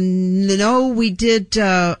 No, we did.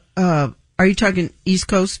 Are you talking East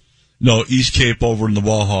Coast? No, East Cape over in the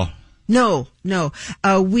Baja. No.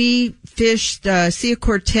 We fished Sea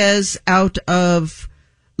Cortez out of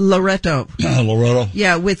Loreto. Loreto?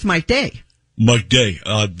 Yeah, with Mike Day. Mike Day.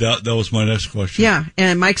 That was my next question. Yeah,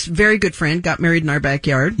 and Mike's a very good friend, got married in our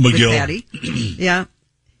backyard McGill. with Patty. Yeah.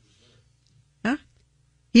 Huh?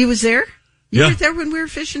 He was there? You were there when we were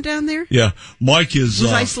fishing down there? Yeah. Mike is...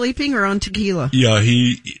 Was I sleeping or on tequila? Yeah,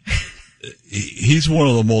 he's one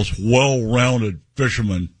of the most well-rounded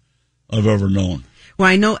fishermen I've ever known. Well,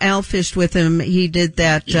 I know Al fished with him. He did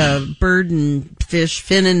that bird and fish,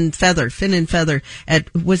 fin and feather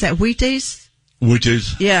was that Wheaties?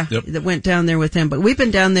 Wheaties. Yeah, yep. That went down there with him. But we've been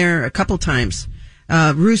down there a couple times.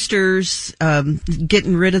 Roosters,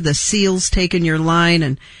 getting rid of the seals taking your line,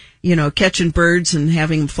 and catching birds and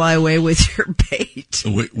having them fly away with your bait.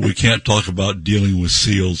 We can't talk about dealing with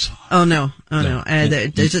seals. Oh no.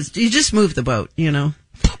 You just move the boat,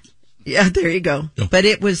 Yeah, there you go. Oh. But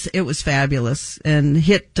it was fabulous, and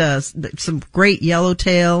hit some great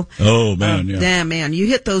yellowtail. Oh man, yeah. Damn man, you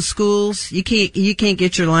hit those schools, you can't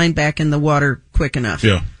get your line back in the water quick enough.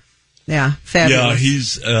 Yeah. Yeah,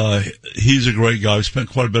 fabulous. Yeah, he's a great guy. I spent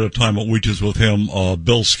quite a bit of time at Wheaties with him.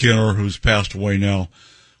 Bill Skinner, who's passed away now,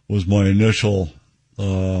 was my initial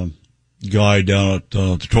guy down at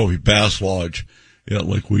the Trophy Bass Lodge at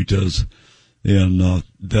Lake Wheaties, and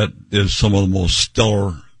that is some of the most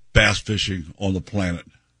stellar bass fishing on the planet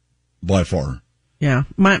by far. Yeah.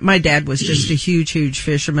 My dad was just a huge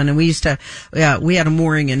fisherman, and we used to, we had a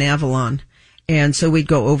mooring in Avalon, and so we'd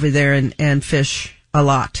go over there and fish a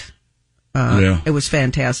lot. It was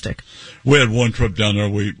fantastic. We had one trip down there.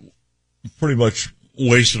 pretty much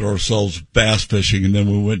wasted ourselves bass fishing, and then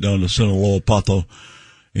we went down to Sinaloa Pato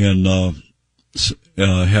and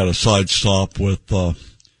had a side stop with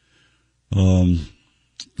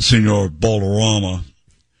Senor Balderrama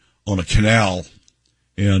on a canal,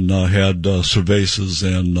 and had cervezas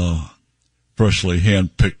and freshly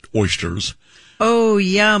hand-picked oysters. Oh,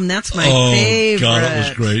 yum. That's my favorite. Oh, God, it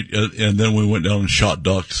was great. And then we went down and shot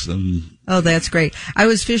ducks. Oh, that's great. I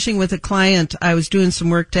was fishing with a client. I was doing some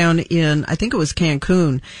work down in, I think it was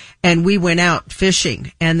Cancun, and we went out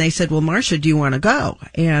fishing. And they said, well, Marcia, do you want to go?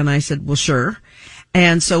 And I said, well, sure.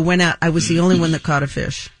 And so went out. I was the only one that caught a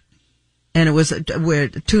fish. And it was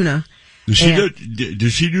tuna. Does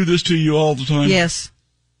she do this to you all the time? Yes.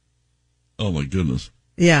 Oh, my goodness.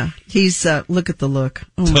 Yeah. He's, look at the look.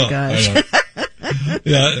 Oh, my gosh.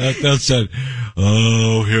 Yeah, that's it.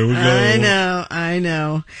 Oh, here we go. I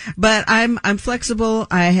know. But I'm flexible.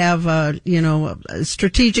 I have a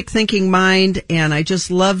strategic thinking mind, and I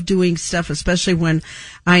just love doing stuff, especially when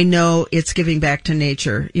I know it's giving back to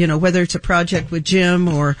nature. Whether it's a project with Jim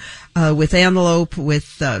or with antelope,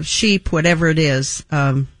 with sheep, whatever it is.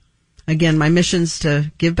 Again, my mission's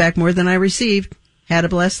to give back more than I received. Had a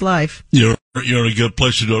blessed life. You're in a good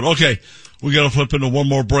place to do it. Okay. We got to flip into one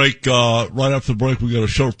more break. Right after the break, we got a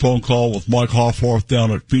short phone call with Mike Hawthorne down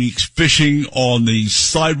at Phoenix Fishing on the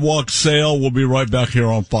sidewalk sale. We'll be right back here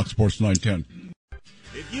on Fox Sports 910.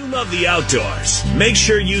 If you love the outdoors, make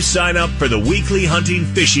sure you sign up for the weekly hunting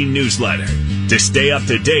fishing newsletter to stay up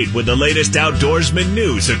to date with the latest outdoorsman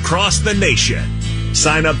news across the nation.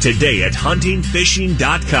 Sign up today at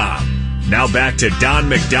huntingfishing.com. Now back to Don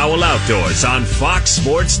McDowell Outdoors on Fox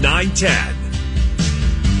Sports 910.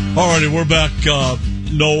 Alrighty, we're back.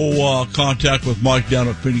 No contact with Mike down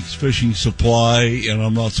at Phoenix Fishing Supply, and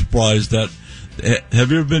I'm not surprised that.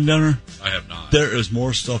 Have you ever been down there? I have not. There is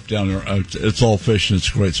more stuff down there. It's all fishing. It's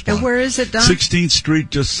a great spot. And where is it, Don? 16th Street,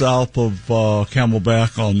 just south of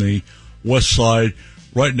Camelback on the west side,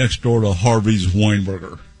 right next door to Harvey's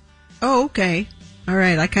Weinberger. Oh, okay. All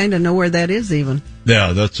right. I kind of know where that is even.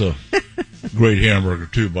 Yeah, that's a great hamburger,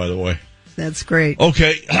 too, by the way. That's great.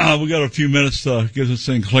 Okay, we got a few minutes to get this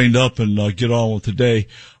thing cleaned up and get on with the day.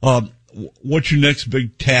 What's your next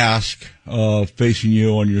big task facing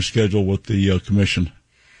you on your schedule with the commission?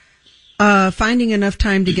 Finding enough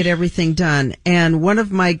time to get everything done. And one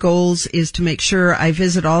of my goals is to make sure I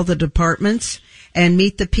visit all the departments and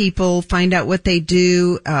meet the people, find out what they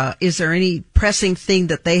do. Is there any pressing thing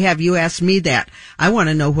that they have? You asked me that. I want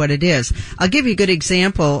to know what it is. I'll give you a good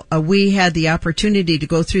example. We had the opportunity to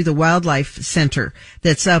go through the Wildlife Center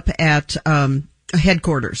that's up at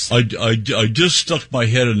headquarters. I just stuck my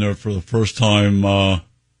head in there for the first time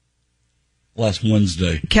last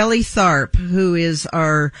Wednesday. Kelly Tharp, who is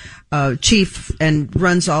our chief and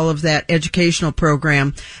runs all of that educational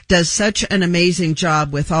program, does such an amazing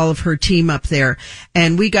job with all of her team up there.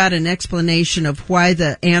 And we got an explanation of why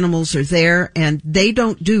the animals are there, and they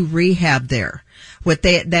don't do rehab there. What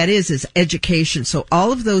that is education. So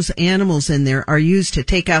all of those animals in there are used to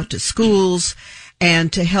take out to schools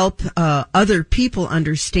and to help other people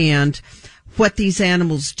understand what these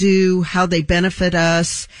animals do, how they benefit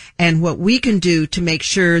us, and what we can do to make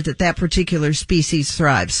sure that that particular species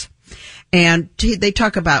thrives. And they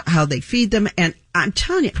talk about how they feed them, and I'm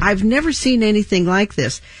telling you, I've never seen anything like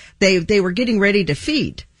this. They were getting ready to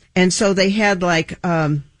feed, and so they had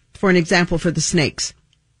for an example, for the snakes,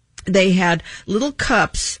 they had little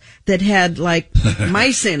cups that had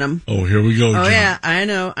mice in them. Oh, here we go. Oh, Jim. yeah, I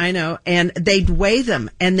know. And they'd weigh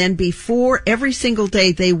them. And then before every single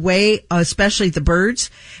day, they weigh, especially the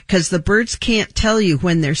birds, because the birds can't tell you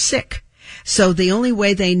when they're sick. So the only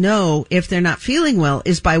way they know if they're not feeling well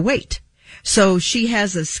is by weight. So she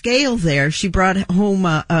has a scale there. She brought home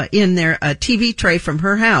in there a TV tray from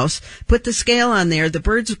her house, put the scale on there. The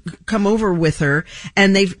birds come over with her,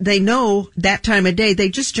 and they know that time of day. They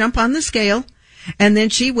just jump on the scale, and then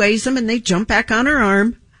she weighs them, and they jump back on her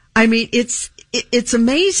arm. I mean, it's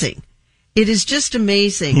amazing. It is just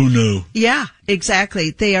amazing. Who knew? Yeah, exactly.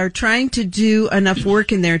 They are trying to do enough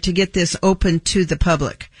work in there to get this open to the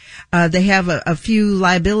public. They have a few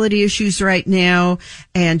liability issues right now,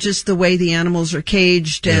 and just the way the animals are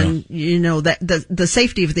caged, and that the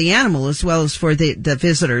safety of the animal as well as for the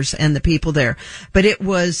visitors and the people there. But it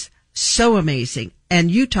was so amazing. And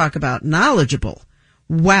you talk about knowledgeable.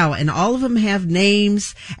 Wow. And all of them have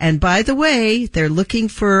names. And by the way, they're looking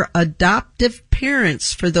for adoptive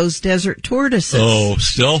parents for those desert tortoises. Oh,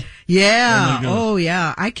 still? Yeah. Oh,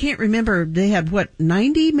 yeah. I can't remember. They had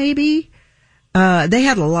 90 maybe? They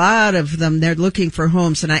had a lot of them. They're looking for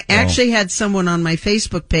homes. And I actually had someone on my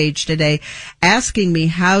Facebook page today asking me,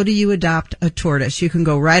 how do you adopt a tortoise? You can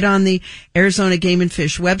go right on the Arizona Game and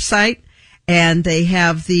Fish website, and they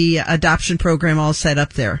have the adoption program all set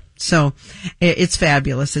up there. So it's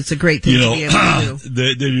fabulous. It's a great thing to be able to do.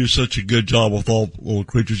 They do such a good job with all little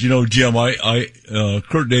creatures. You know, Jim,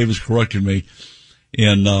 Kurt Davis corrected me,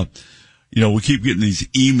 and, we keep getting these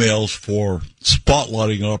emails for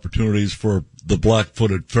spotlighting opportunities for the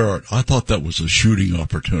black-footed ferret. I thought that was a shooting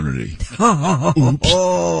opportunity.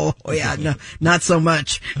 Oh, yeah, no, not so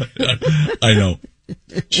much. I know.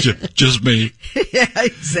 Just me. Yeah,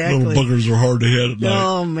 exactly. Little buggers are hard to hit at night.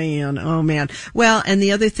 Oh man. Well, and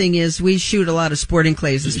the other thing is we shoot a lot of sporting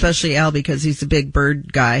clays, especially Al because he's a big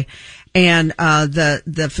bird guy. And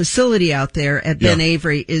the facility out there at Ben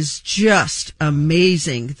Avery is just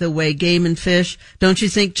amazing. The way Game and Fish, don't you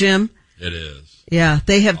think, Jim? It is. Yeah,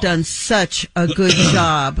 they have done such a good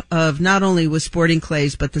job of not only with sporting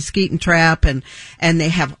clays, but the skeet and trap, and they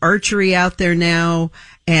have archery out there now,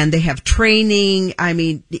 and they have training. I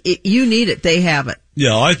mean, you need it. They have it.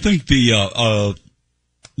 Yeah, I think the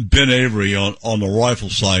Ben Avery on the rifle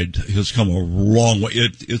side has come a long way.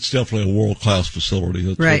 It's definitely a world-class facility.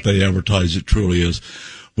 That's right. What they advertise it truly is.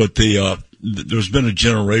 But there's been a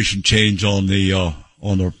generation change on the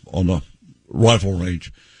rifle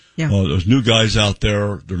range. Yeah. There's new guys out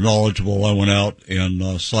there. They're knowledgeable. I went out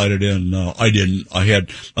and sighted in. I didn't. I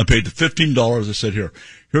paid the $15. I said,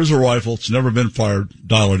 here's a rifle. It's never been fired.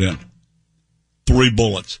 Dial it in. 3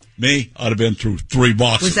 bullets. Me, I'd have been through 3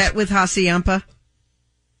 boxes. Was that with Hassayampa?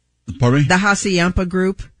 Pardon me? The Hassayampa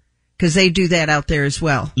group? Because they do that out there as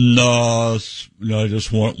well. No,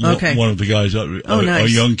 just one of the guys. Nice. A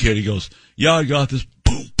young kid. He goes, yeah, I got this.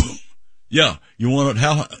 Boom, boom. Yeah, you want it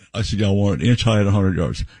how? I said, yeah, I want it inch high at 100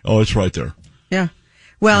 yards. Oh, it's right there. Yeah.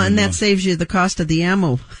 Well, and that saves you the cost of the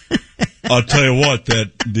ammo. I'll tell you what,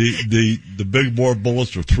 that the big bore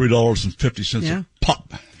bullets are $3.50 a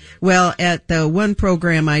pop. Well, at the one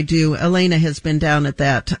program I do, Elena has been down at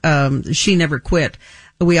that. She never quit.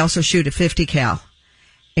 We also shoot a 50 cal.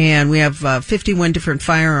 And we have 51 different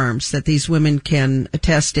firearms that these women can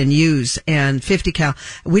test and use. And 50 cal.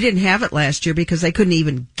 We didn't have it last year because they couldn't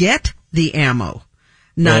even get the ammo.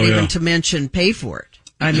 Not even to mention pay for it.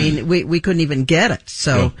 I mean, we couldn't even get it.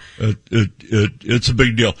 So it's a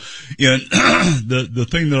big deal. And the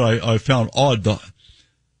thing that I found odd,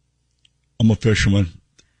 I'm a fisherman.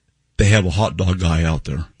 They have a hot dog guy out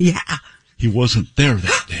there. Yeah. He wasn't there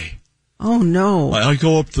that day. Oh no. I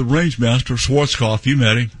go up to the range master, Schwarzkopf. You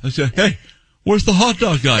met him. I said, hey, where's the hot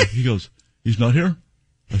dog guy? He goes, he's not here.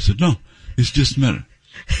 I said, no, it's just a minute.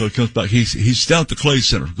 So he comes back. He's down at the Clay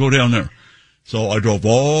Center. Go down there. So I drove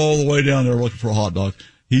all the way down there looking for a hot dog.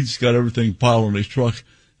 He's got everything piled in his truck.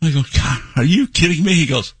 I go, God, are you kidding me? He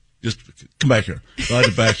goes, just come back here. So I had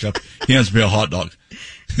to back up. He hands me a hot dog.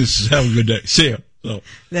 He says, have a good day. See ya. So,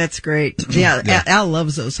 that's great. Yeah, Al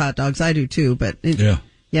loves those hot dogs. I do too. But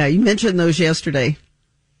yeah, you mentioned those yesterday.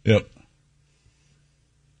 Yep.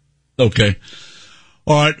 Okay.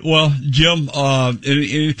 All right. Well, Jim,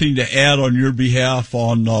 anything to add on your behalf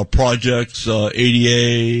on projects,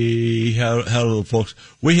 ADA? How do the folks?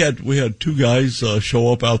 We had 2 guys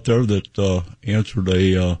show up out there that answered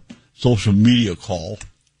a social media call.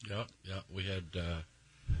 Yeah. We had a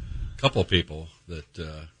couple of people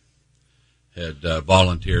that had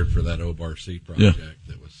volunteered for that OBRC project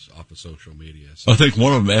that was off of social media. So. I think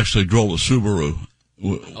one of them actually drove a Subaru.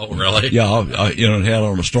 Oh, really? Yeah. It had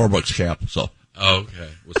on a Starbucks cap. So. Oh, okay.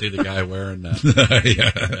 Was he the guy wearing that?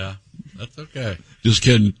 Yeah. That's okay. Just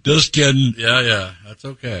kidding. Yeah. That's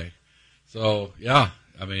okay. So, yeah.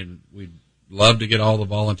 I mean, we'd love to get all the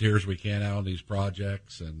volunteers we can out on these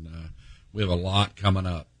projects, and we have a lot coming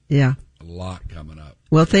up. Yeah. A lot coming up.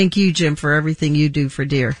 Well, thank you, Jim, for everything you do for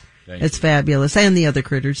deer. It's fabulous. And the other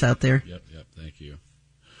critters out there. Yep. Thank you.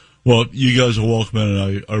 Well, you guys are welcome,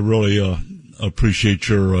 and I really appreciate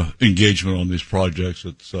your engagement on these projects.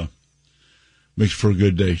 It's makes for a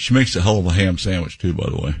good day. She makes a hell of a ham sandwich, too, by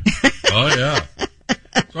the way. Oh, yeah.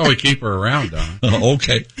 That's why we keep her around, Don.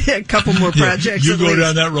 Okay. A couple more projects. You go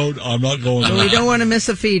down that road, I'm not going there. We don't want to miss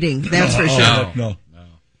a feeding, that's for sure. No.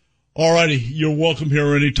 All righty. You're welcome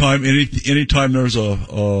here anytime. Anytime there's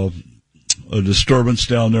a disturbance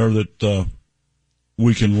down there that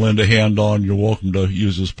we can lend a hand on, you're welcome to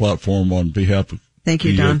use this platform on behalf of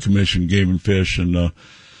Don. Commission, Game and Fish, and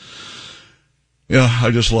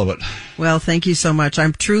I just love it. Well, thank you so much.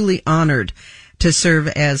 I'm truly honored to serve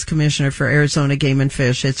as commissioner for Arizona Game and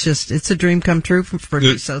Fish. It's a dream come true for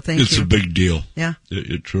me, so thank you. It's a big deal. Yeah.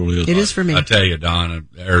 It truly is. It is for me. I tell you, Don,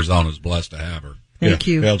 Arizona's blessed to have her. Thank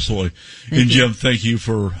you. Absolutely. And Jim, thank you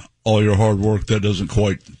for all your hard work. That doesn't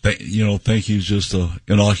quite, thank you is just a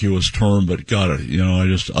innocuous term, but got it.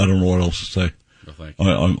 I don't know what else to say. Well, thank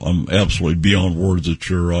you. I'm absolutely beyond words at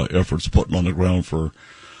your efforts putting on the ground for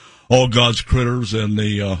all God's critters and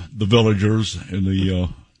the villagers and the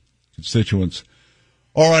constituents.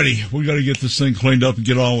 Alrighty, we got to get this thing cleaned up and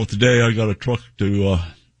get on with the day. I got a truck to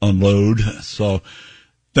unload. So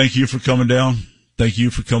thank you for coming down. Thank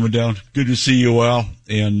you for coming down. Good to see you, Al.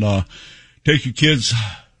 And take your kids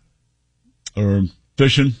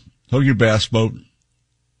fishing, hug your bass boat,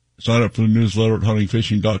 sign up for the newsletter at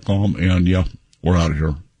huntingfishing.com, and we're out of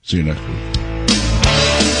here. See you next week.